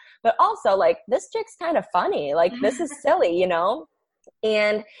poses, but also like this chick's kind of funny. Like this is silly,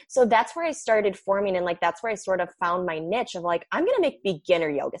 And so that's where I started forming, and like that's where I sort of found my niche of like, I'm going to make beginner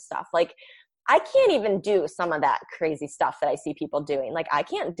yoga stuff. Like I can't even do some of that crazy stuff that I see people doing. Like I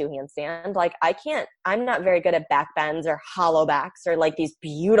can't do handstand. Like I'm not very good at back bends or hollow backs or like these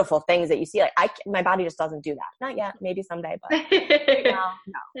beautiful things that you see. Like my body just doesn't do that. Not yet, maybe someday, but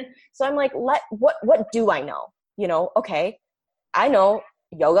no. So I'm like, what do I know? Okay, I know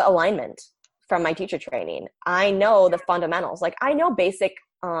yoga alignment from my teacher training. I know the fundamentals. Like I know basic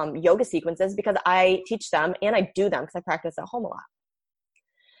yoga sequences because I teach them and I do them because I practice at home a lot.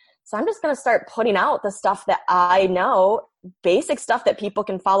 So I'm just going to start putting out the stuff that I know, basic stuff that people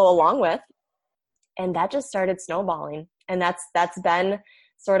can follow along with. And that just started snowballing. And that's been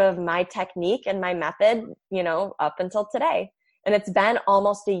sort of my technique and my method, up until today. And it's been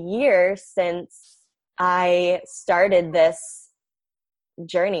almost a year since I started this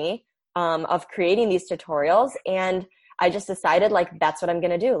journey of creating these tutorials. And I just decided like, that's what I'm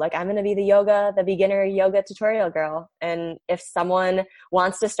going to do. Like I'm going to be the beginner yoga tutorial girl. And if someone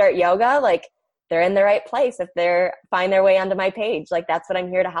wants to start yoga, like they're in the right place. If find their way onto my page, like that's what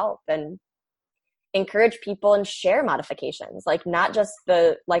I'm here to help. And encourage people and share modifications. Like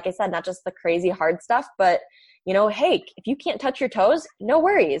like I said, not just the crazy hard stuff, but hey, if you can't touch your toes, no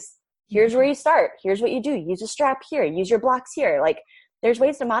worries. Here's where you start. Here's what you do. Use a strap here. Use your blocks here. Like there's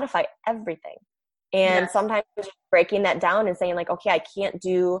ways to modify everything. And sometimes breaking that down and saying like, okay, I can't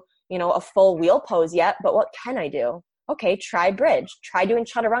do, a full wheel pose yet, but what can I do? Okay, try bridge, try doing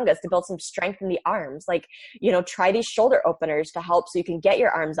chaturangas to build some strength in the arms. Like, try these shoulder openers to help so you can get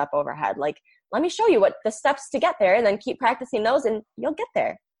your arms up overhead. Like, let me show you what the steps to get there, and then keep practicing those and you'll get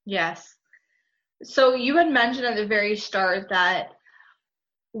there. Yes. So you had mentioned at the very start that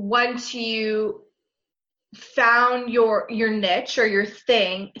once you found your niche or your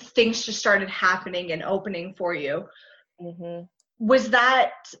thing, things just started happening and opening for you. Mm-hmm. Was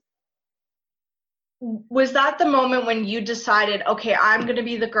that the moment when you decided, okay, I'm going to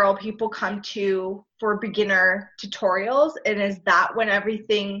be the girl people come to for beginner tutorials? And is that when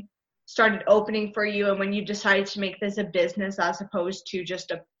everything started opening for you and when you decided to make this a business as opposed to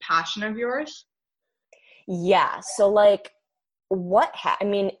just a passion of yours? Yeah. So like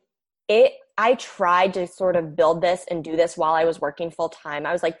I tried to sort of build this and do this while I was working full time.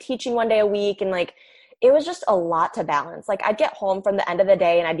 I was like teaching one day a week, and like it was just a lot to balance. Like I'd get home from the end of the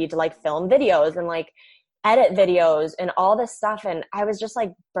day and I'd need to like film videos and like edit videos and all this stuff. And I was just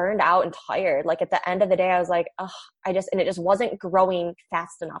like burned out and tired. Like at the end of the day, I was like, and it just wasn't growing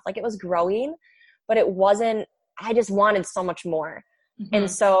fast enough. Like it was growing, but I just wanted so much more. Mm-hmm.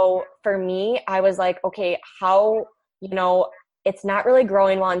 And so for me, I was like, okay, how, it's not really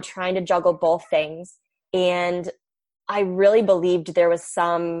growing while I'm trying to juggle both things. And I really believed there was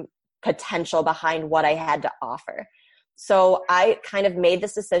some potential behind what I had to offer. So I kind of made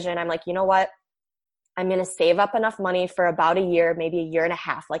this decision. I'm like, you know what? I'm going to save up enough money for about a year, maybe a year and a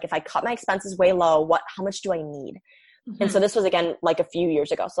half. Like if I cut my expenses way low, how much do I need? Mm-hmm. And so this was again, like a few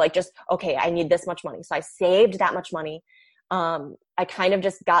years ago. So like okay, I need this much money. So I saved that much money. I kind of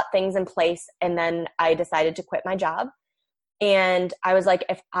just got things in place, and then I decided to quit my job. And I was like,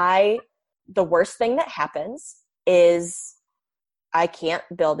 the worst thing that happens is I can't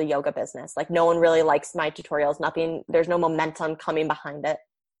build a yoga business. Like no one really likes my tutorials, there's no momentum coming behind it.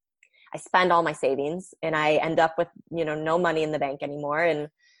 I spend all my savings and I end up with, no money in the bank anymore. And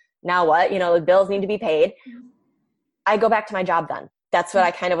now what? The bills need to be paid. I go back to my job then. That's what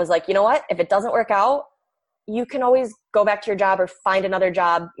I kind of was like, you know what? If it doesn't work out, you can always go back to your job or find another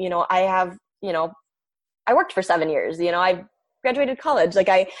job. I worked for 7 years, I graduated college. Like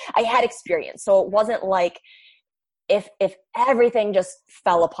I had experience. So it wasn't like if everything just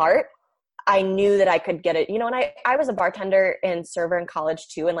fell apart, I knew that I could get it, and I was a bartender and server in college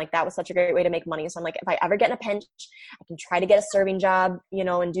too. And like, that was such a great way to make money. So I'm like, if I ever get in a pinch, I can try to get a serving job,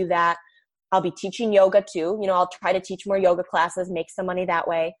 and do that. I'll be teaching yoga too. I'll try to teach more yoga classes, make some money that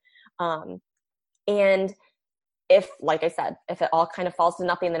way. And if, like I said, if it all kind of falls to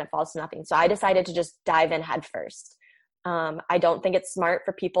nothing, then it falls to nothing. So I decided to just dive in head first. I don't think it's smart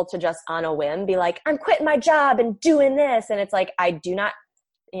for people to just on a whim be like, I'm quitting my job and doing this. And it's like, I do not,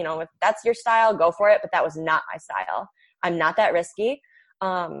 if that's your style, go for it. But that was not my style. I'm not that risky.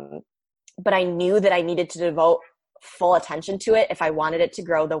 But I knew that I needed to devote full attention to it if I wanted it to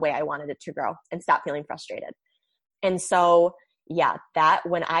grow the way I wanted it to grow and stop feeling frustrated. And so,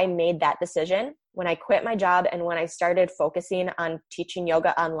 when I made that decision, when I quit my job and when I started focusing on teaching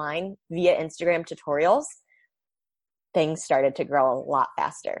yoga online via Instagram tutorials, things started to grow a lot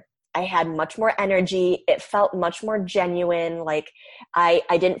faster. I had much more energy. It felt much more genuine. Like I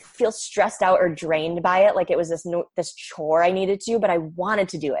didn't feel stressed out or drained by it. Like it was this chore I needed to, but I wanted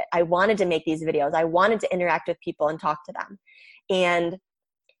to do it. I wanted to make these videos. I wanted to interact with people and talk to them. And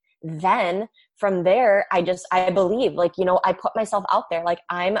then from there, I believe, like, I put myself out there. Like,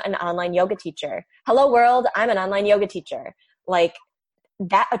 I'm an online yoga teacher. Hello world. I'm an online yoga teacher. Like,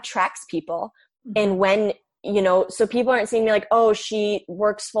 that attracts people. And when, so people aren't seeing me like, oh, she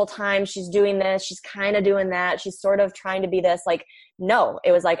works full time. She's doing this. She's kind of doing that. She's sort of trying to be this. Like, no,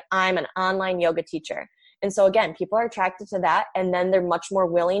 it was like, I'm an online yoga teacher. And so again, people are attracted to that. And then they're much more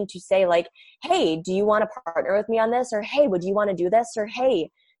willing to say like, hey, do you want to partner with me on this? Or, hey, would you want to do this? Or,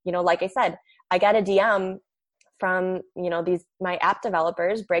 hey, like I said, I got a DM from, my app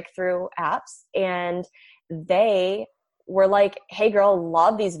developers, Breakthrough Apps, and they were like, hey girl,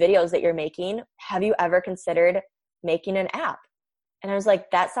 love these videos that you're making. Have you ever considered making an app? And I was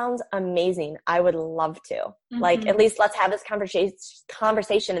like, that sounds amazing. I would love to. Mm-hmm. Like, at least let's have this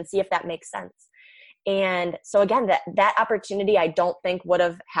conversation and see if that makes sense. And so again, that opportunity I don't think would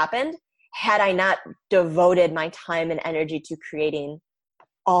have happened had I not devoted my time and energy to creating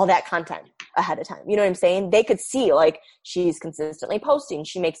all that content. ahead of time. You know what I'm saying? They could see like she's consistently posting.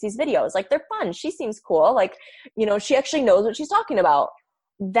 She makes these videos. Like they're fun. She seems cool. Like, you know, she actually knows what she's talking about.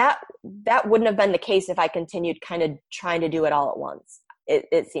 That wouldn't have been the case if I continued kind of trying to do it all at once.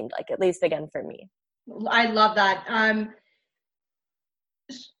 It seemed like, at least again for me. I love that.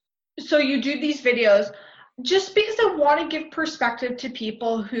 So you do these videos just because I want to give perspective to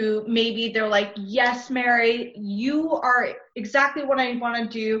people who maybe they're like, yes, Mary, you are exactly what I want to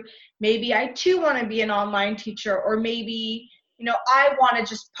do. Maybe I too want to be an online teacher, or maybe, you know, I want to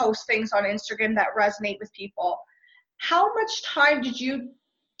just post things on Instagram that resonate with people. How much time did you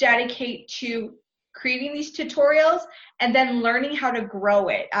dedicate to creating these tutorials and then learning how to grow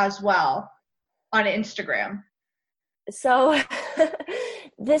it as well on Instagram? So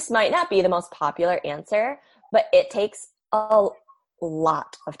this might not be the most popular answer, but it takes a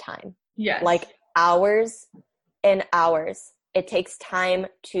lot of time. Yes. Like hours and hours. It takes time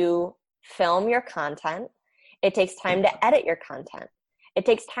to film your content. It takes time to edit your content. It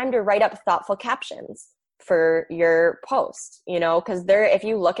takes time to write up thoughtful captions for your post, you know, because if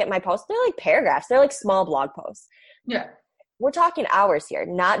you look at my posts, they're like paragraphs. They're like small blog posts. Yeah. We're talking hours here,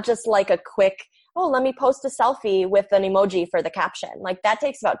 not just like a quick, oh, let me post a selfie with an emoji for the caption. Like that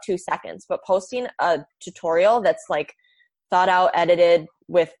takes about 2 seconds, but posting a tutorial that's like thought out, edited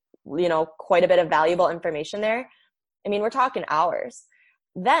with, you know, quite a bit of valuable information there. I mean, we're talking hours.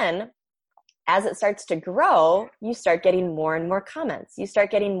 Then as it starts to grow, you start getting more and more comments. You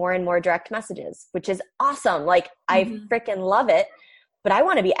start getting more and more direct messages, which is awesome. Like I freaking love it, but I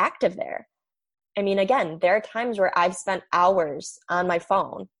want to be active there. I mean, again, there are times where I've spent hours on my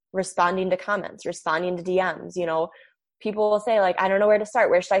phone responding to comments, responding to DMs. You know, people will say like, I don't know where to start.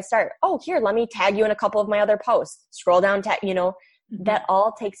 Where should I start? Oh, here, let me tag you in a couple of my other posts. Scroll down, you know, that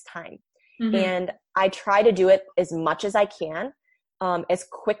all takes time. And I try to do it as much as I can, as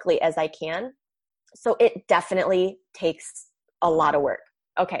quickly as I can. So it definitely takes a lot of work.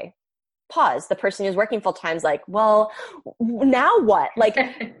 Okay. Pause. The person who's working full time is like, well, now what? Like,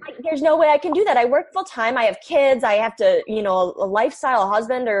 there's no way I can do that. I work full time. I have kids. I have to, you know, a lifestyle, a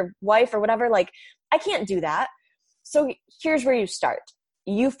husband or wife or whatever. Like, I can't do that. So here's where you start.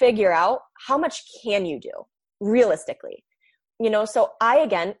 You figure out how much can you do realistically, you know? So I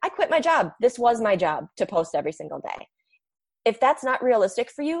quit my job. This was my job to post every single day. If that's not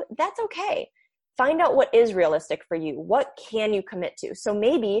realistic for you, that's okay. Find out what is realistic for you. What can you commit to? So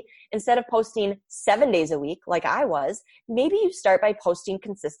maybe instead of posting 7 days a week like I was, maybe you start by posting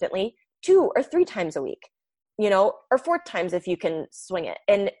consistently 2 or 3 times a week, you know, or 4 times if you can swing it,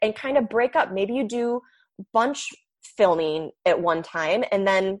 and kind of break up. Maybe you do bunch filming at one time, and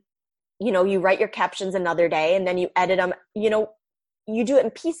then, you know, you write your captions another day, and then you edit them, you know, you do it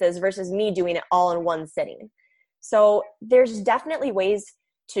in pieces versus me doing it all in one sitting. So there's definitely ways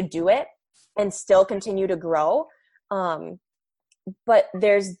to do it and still continue to grow. But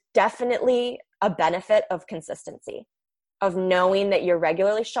there's definitely a benefit of consistency, of knowing that you're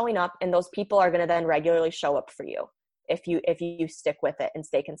regularly showing up, and those people are going to then regularly show up for you if you stick with it and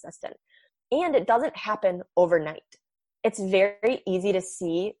stay consistent. And it doesn't happen overnight. It's very easy to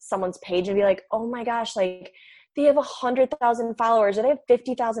see someone's page and be like, oh my gosh, like they have 100,000 followers or they have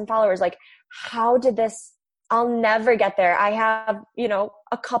 50,000 followers. Like, how did this, I'll never get there. I have, you know,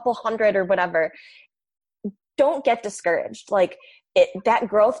 a couple hundred or whatever. Don't get discouraged. Like that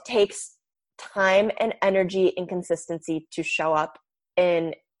growth takes time and energy and consistency to show up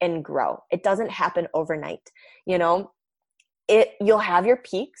and grow. It doesn't happen overnight. You know, you'll have your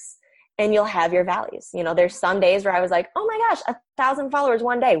peaks and you'll have your valleys. You know, there's some days where I was like, oh my gosh, 1,000 followers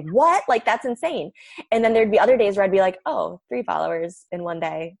one day. What? Like, that's insane. And then there'd be other days where I'd be like, oh, 3 followers in one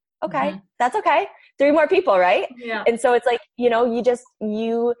day. Okay. That's okay. 3 more people. Right. Yeah. And so it's like, you know,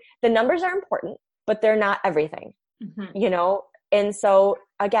 the numbers are important, but they're not everything, you know? And so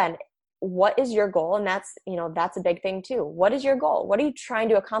again, what is your goal? And that's, you know, that's a big thing too. What is your goal? What are you trying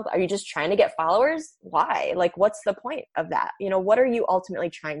to accomplish? Are you just trying to get followers? Why? Like, what's the point of that? You know, what are you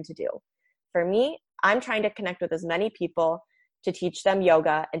ultimately trying to do? For me, I'm trying to connect with as many people to teach them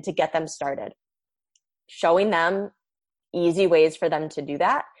yoga and to get them started, showing them easy ways for them to do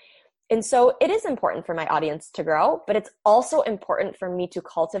that. And so it is important for my audience to grow, but it's also important for me to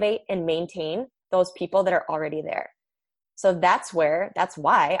cultivate and maintain those people that are already there. So that's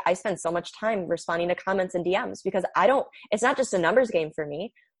why I spend so much time responding to comments and DMs, because it's not just a numbers game for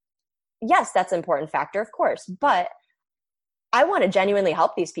me. Yes, that's an important factor, of course, but I want to genuinely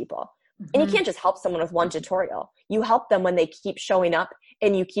help these people. And you can't just help someone with one tutorial. You help them when they keep showing up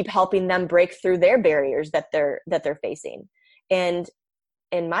and you keep helping them break through their barriers that they're facing. And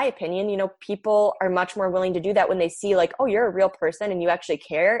in my opinion, you know, people are much more willing to do that when they see like, oh, you're a real person and you actually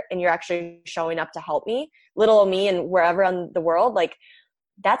care and you're actually showing up to help me, little me and wherever in the world. Like,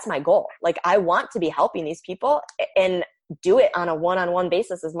 that's my goal. Like, I want to be helping these people and do it on a one-on-one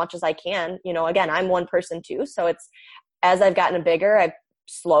basis as much as I can. You know, again, I'm one person too. So it's, as I've gotten bigger, I've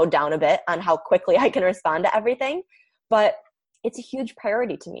slowed down a bit on how quickly I can respond to everything, but it's a huge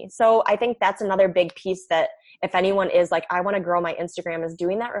priority to me. So I think that's another big piece that if anyone is like, I want to grow my Instagram, is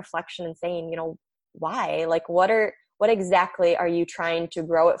doing that reflection and saying, you know, why? Like, what exactly are you trying to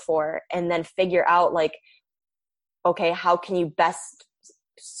grow it for? And then figure out like, okay, how can you best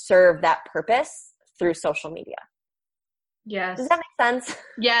serve that purpose through social media? Yes. Does that make sense?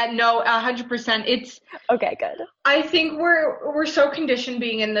 Yeah, no, 100%. It's okay, good. I think we're so conditioned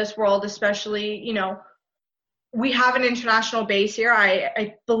being in this world, especially, you know, we have an international base here.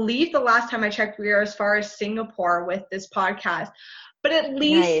 I believe the last time I checked, we were as far as Singapore with this podcast. But at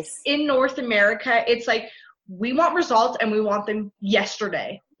least in North America, it's like we want results and we want them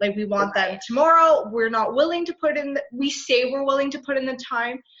yesterday. Like we want them tomorrow. We're not willing to put in, we say we're willing to put in the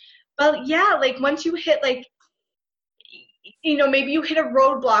time. But yeah, like once you hit like, you know, maybe you hit a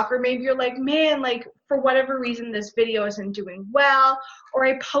roadblock or maybe you're like, man, like for whatever reason, this video isn't doing well, or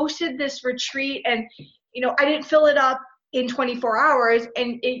I posted this retreat and, you know, I didn't fill it up in 24 hours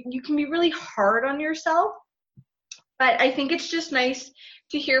and you can be really hard on yourself. But I think it's just nice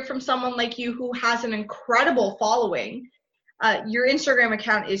to hear from someone like you who has an incredible following. Your Instagram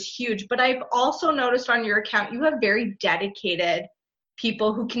account is huge, but I've also noticed on your account, you have very dedicated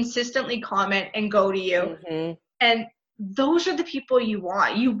people who consistently comment and go to you. Mm-hmm. And those are the people you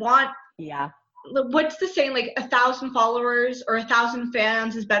want. You want, what's the saying? Like 1,000 followers or 1,000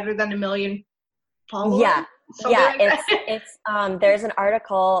 fans is better than 1,000,000 followers. Yeah. Something like it's there's an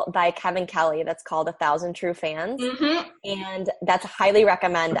article by Kevin Kelly that's called 1,000 True Fans. Mm-hmm. And that's highly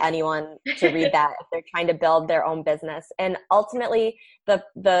recommend anyone to read that if they're trying to build their own business. And ultimately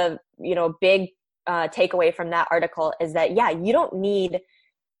the you know, big takeaway from that article is that, you don't need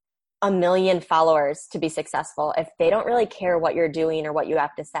 1,000,000 followers to be successful if they don't really care what you're doing or what you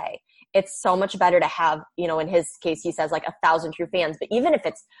have to say. It's so much better to have, you know, in his case, he says like 1,000 true fans, but even if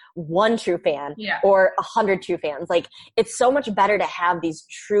it's one true fan or 100 true fans, like it's so much better to have these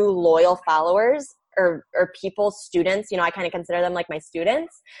true loyal followers or people, students, you know, I kind of consider them like my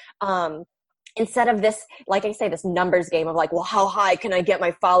students. Instead of this, like I say, this numbers game of like, well, how high can I get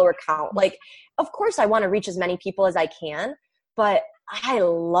my follower count? Like, of course I want to reach as many people as I can, but I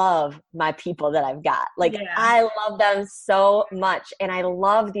love my people that I've got. Like, I love them so much. And I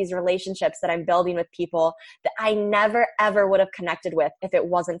love these relationships that I'm building with people that I never, ever would have connected with if it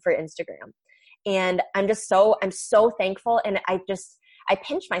wasn't for Instagram. And I'm so thankful. And I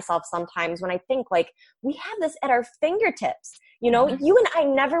pinch myself sometimes when I think like, we have this at our fingertips. You know, you and I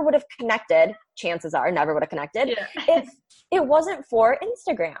never would have connected, chances are never would have connected if it wasn't for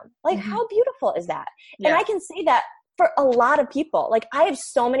Instagram. Like, how beautiful is that? And I can say that for a lot of people. Like, I have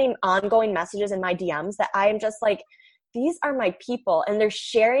so many ongoing messages in my DMs that I am just like, these are my people, and they're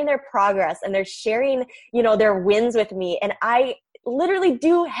sharing their progress and they're sharing, you know, their wins with me. And I literally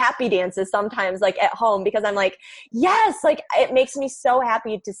do happy dances sometimes, like at home, because I'm like, yes, like it makes me so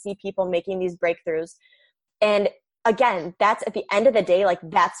happy to see people making these breakthroughs. And again, that's at the end of the day, like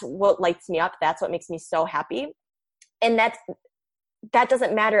that's what lights me up. That's what makes me so happy. And that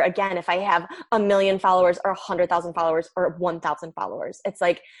doesn't matter, again, if I have 1,000,000 followers or 100,000 followers or 1,000 followers. It's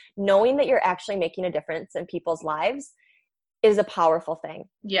like knowing that you're actually making a difference in people's lives is a powerful thing.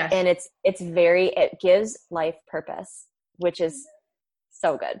 Yes. And it gives life purpose, which is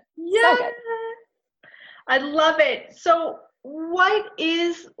so good. Yeah. So good. I love it. So what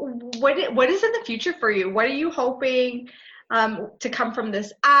is in the future for you? What are you hoping to come from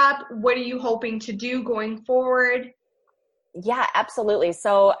this app? What are you hoping to do going forward? Yeah, absolutely.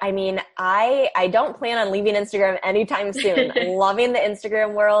 So, I mean, I don't plan on leaving Instagram anytime soon. Loving the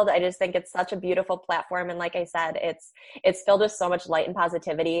Instagram world. I just think it's such a beautiful platform. And like I said, it's filled with so much light and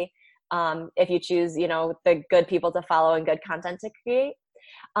positivity. If you choose, you know, the good people to follow and good content to create.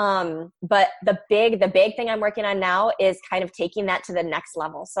 But the big thing I'm working on now is kind of taking that to the next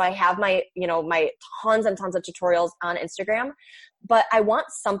level. So I have my tons and tons of tutorials on Instagram, but I want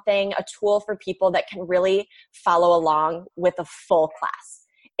a tool for people that can really follow along with a full class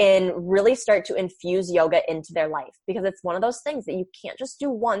and really start to infuse yoga into their life, because it's one of those things that you can't just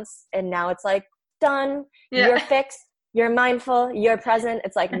do once and now it's like done, you're fixed. You're mindful, you're present.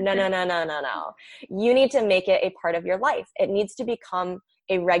 It's like, no. You need to make it a part of your life. It needs to become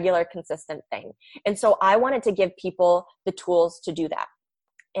a regular, consistent thing. And so I wanted to give people the tools to do that.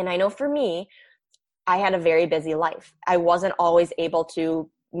 And I know for me, I had a very busy life. I wasn't always able to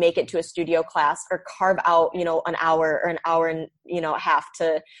make it to a studio class or carve out, an hour or an hour and, a half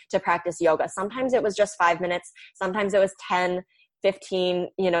to practice yoga. Sometimes it was just 5 minutes. Sometimes it was 10, 15,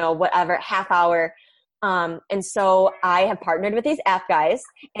 whatever, half hour. And so I have partnered with these app guys,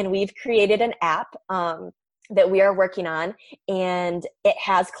 and we've created an app, that we are working on, and it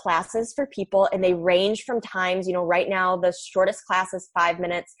has classes for people, and they range from times, right now the shortest class is 5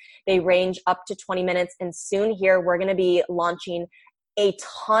 minutes. They range up to 20 minutes. And soon here, we're going to be launching a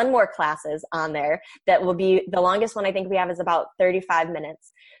ton more classes on there that will be, the longest one I think we have is about 35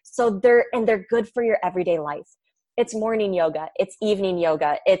 minutes. So they're good for your everyday life. It's morning yoga. It's evening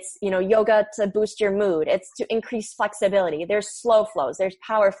yoga. It's, yoga to boost your mood. It's to increase flexibility. There's slow flows. There's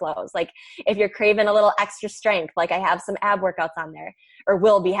power flows. Like if you're craving a little extra strength, like I have some ab workouts on there, or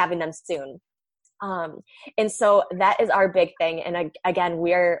will be having them soon. And so that is our big thing. And again,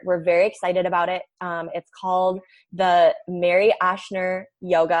 we're very excited about it. It's called the Mary Ochsner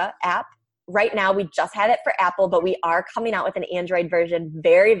Yoga app. Right now, we just had it for Apple, but we are coming out with an Android version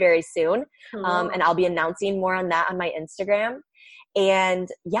very, very soon. And I'll be announcing more on that on my Instagram. And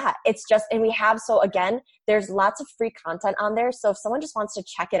yeah, it's just, and we have, so again, there's lots of free content on there. So if someone just wants to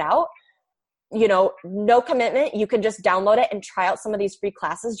check it out, no commitment, you can just download it and try out some of these free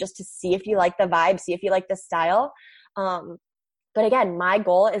classes just to see if you like the vibe, see if you like the style. But again, my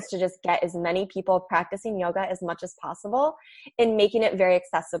goal is to just get as many people practicing yoga as much as possible and making it very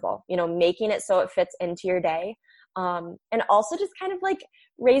accessible, making it so it fits into your day. And also just kind of like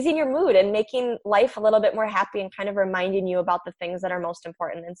raising your mood and making life a little bit more happy and kind of reminding you about the things that are most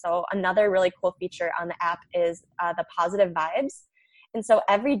important. And so another really cool feature on the app is the positive vibes. And so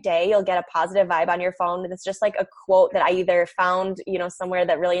every day you'll get a positive vibe on your phone. It's just like a quote that I either found, somewhere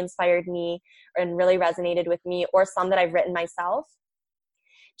that really inspired me and really resonated with me, or some that I've written myself.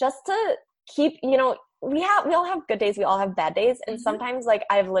 Just to keep, we all have good days. We all have bad days. And sometimes like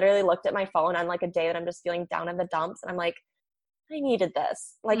I've literally looked at my phone on like a day that I'm just feeling down in the dumps, and I'm like, I needed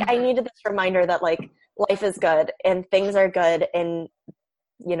this. Like I needed this reminder that like life is good and things are good. And,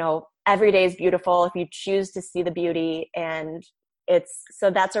 every day is beautiful if you choose to see the beauty. And so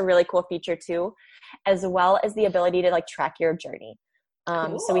that's a really cool feature too, as well as the ability to like track your journey.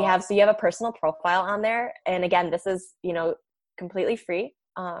 Cool. So you have a personal profile on there. And again, this is, completely free.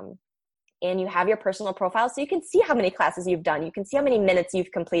 And you have your personal profile, so you can see how many classes you've done. You can see how many minutes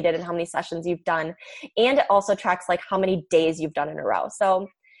you've completed and how many sessions you've done. And it also tracks like how many days you've done in a row. So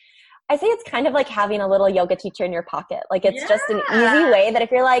I think it's kind of like having a little yoga teacher in your pocket. Like it's just an easy way that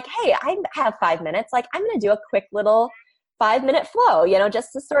if you're like, hey, I have 5 minutes, like I'm going to do a quick little 5-minute flow,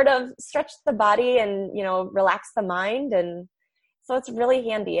 just to sort of stretch the body and, relax the mind. And so it's really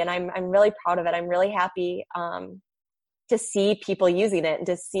handy, and I'm really proud of it. I'm really happy to see people using it and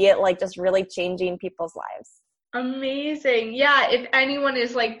to see it like just really changing people's lives. Amazing. Yeah. If anyone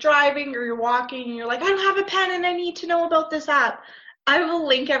is like driving or you're walking and you're like, I don't have a pen and I need to know about this app, I will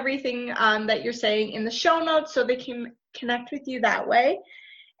link everything that you're saying in the show notes so they can connect with you that way.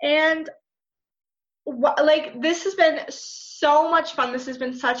 And this has been so much fun. This has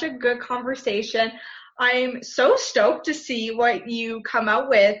been such a good conversation. I'm so stoked to see what you come out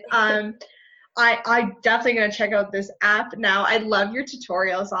with. I'm definitely going to check out this app now. I love your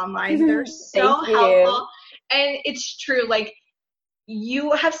tutorials online. They're so helpful. And it's true. Like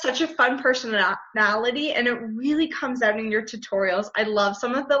you have such a fun personality, and it really comes out in your tutorials. I love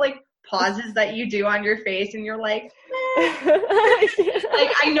some of the like pauses that you do on your face, and you're like,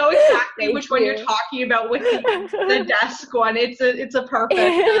 like I know exactly which one you're talking about with the desk one. It's a perfect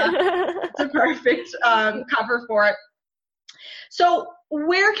cover for it. So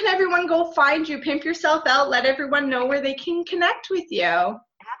where can everyone go find you? Pimp yourself out. Let everyone know where they can connect with you.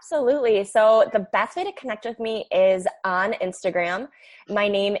 Absolutely. So the best way to connect with me is on Instagram. My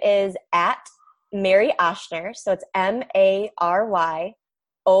name is at Mary Ochsner. So it's MaryOchsner.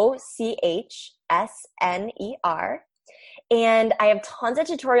 And I have tons of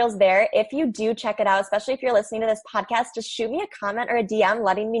tutorials there. If you do check it out, especially if you're listening to this podcast, just shoot me a comment or a DM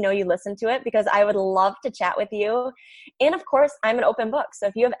letting me know you listened to it, because I would love to chat with you. And of course, I'm an open book. So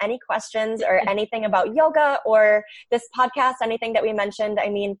if you have any questions or anything about yoga or this podcast, anything that we mentioned,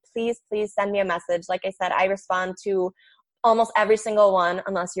 please send me a message. Like I said, I respond to almost every single one,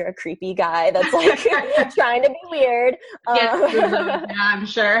 unless you're a creepy guy that's like trying to be weird. Yeah, I'm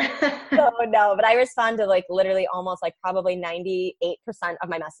sure. So no, but I respond to like literally almost like probably 98% of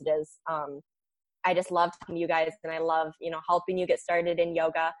my messages. I just love talking to you guys, and I love, helping you get started in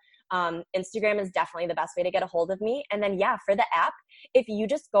yoga. Instagram is definitely the best way to get a hold of me. And then for the app, if you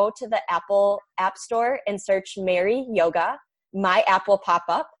just go to the Apple App Store and search Mary Yoga, my app will pop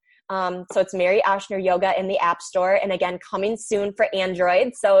up. So it's Mary Ochsner Yoga in the App Store. And again, coming soon for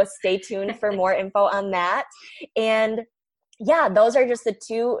Android. So stay tuned for more info on that. And yeah, those are just the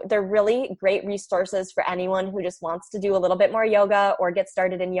two. They're really great resources for anyone who just wants to do a little bit more yoga or get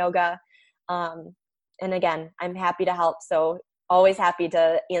started in yoga. And again, I'm happy to help. So always happy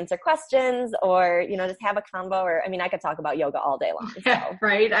to answer questions or, just have a convo or, I could talk about yoga all day long. Yeah, So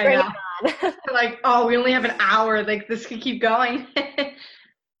right. I know. Like, oh, we only have an hour. Like, this could keep going.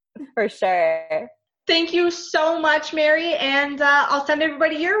 For sure. Thank you so much, Mary. And I'll send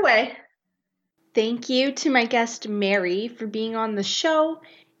everybody your way. Thank you to my guest, Mary, for being on the show.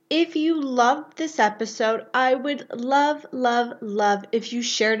 If you loved this episode, I would love, love, love if you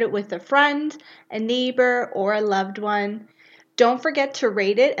shared it with a friend, a neighbor, or a loved one. Don't forget to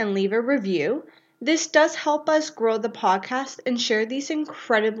rate it and leave a review. This does help us grow the podcast and share these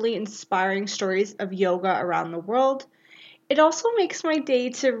incredibly inspiring stories of yoga around the world. It also makes my day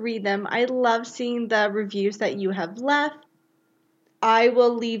to read them. I love seeing the reviews that you have left. I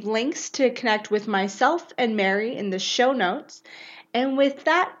will leave links to connect with myself and Mary in the show notes. And with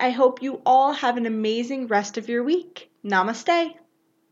that, I hope you all have an amazing rest of your week. Namaste.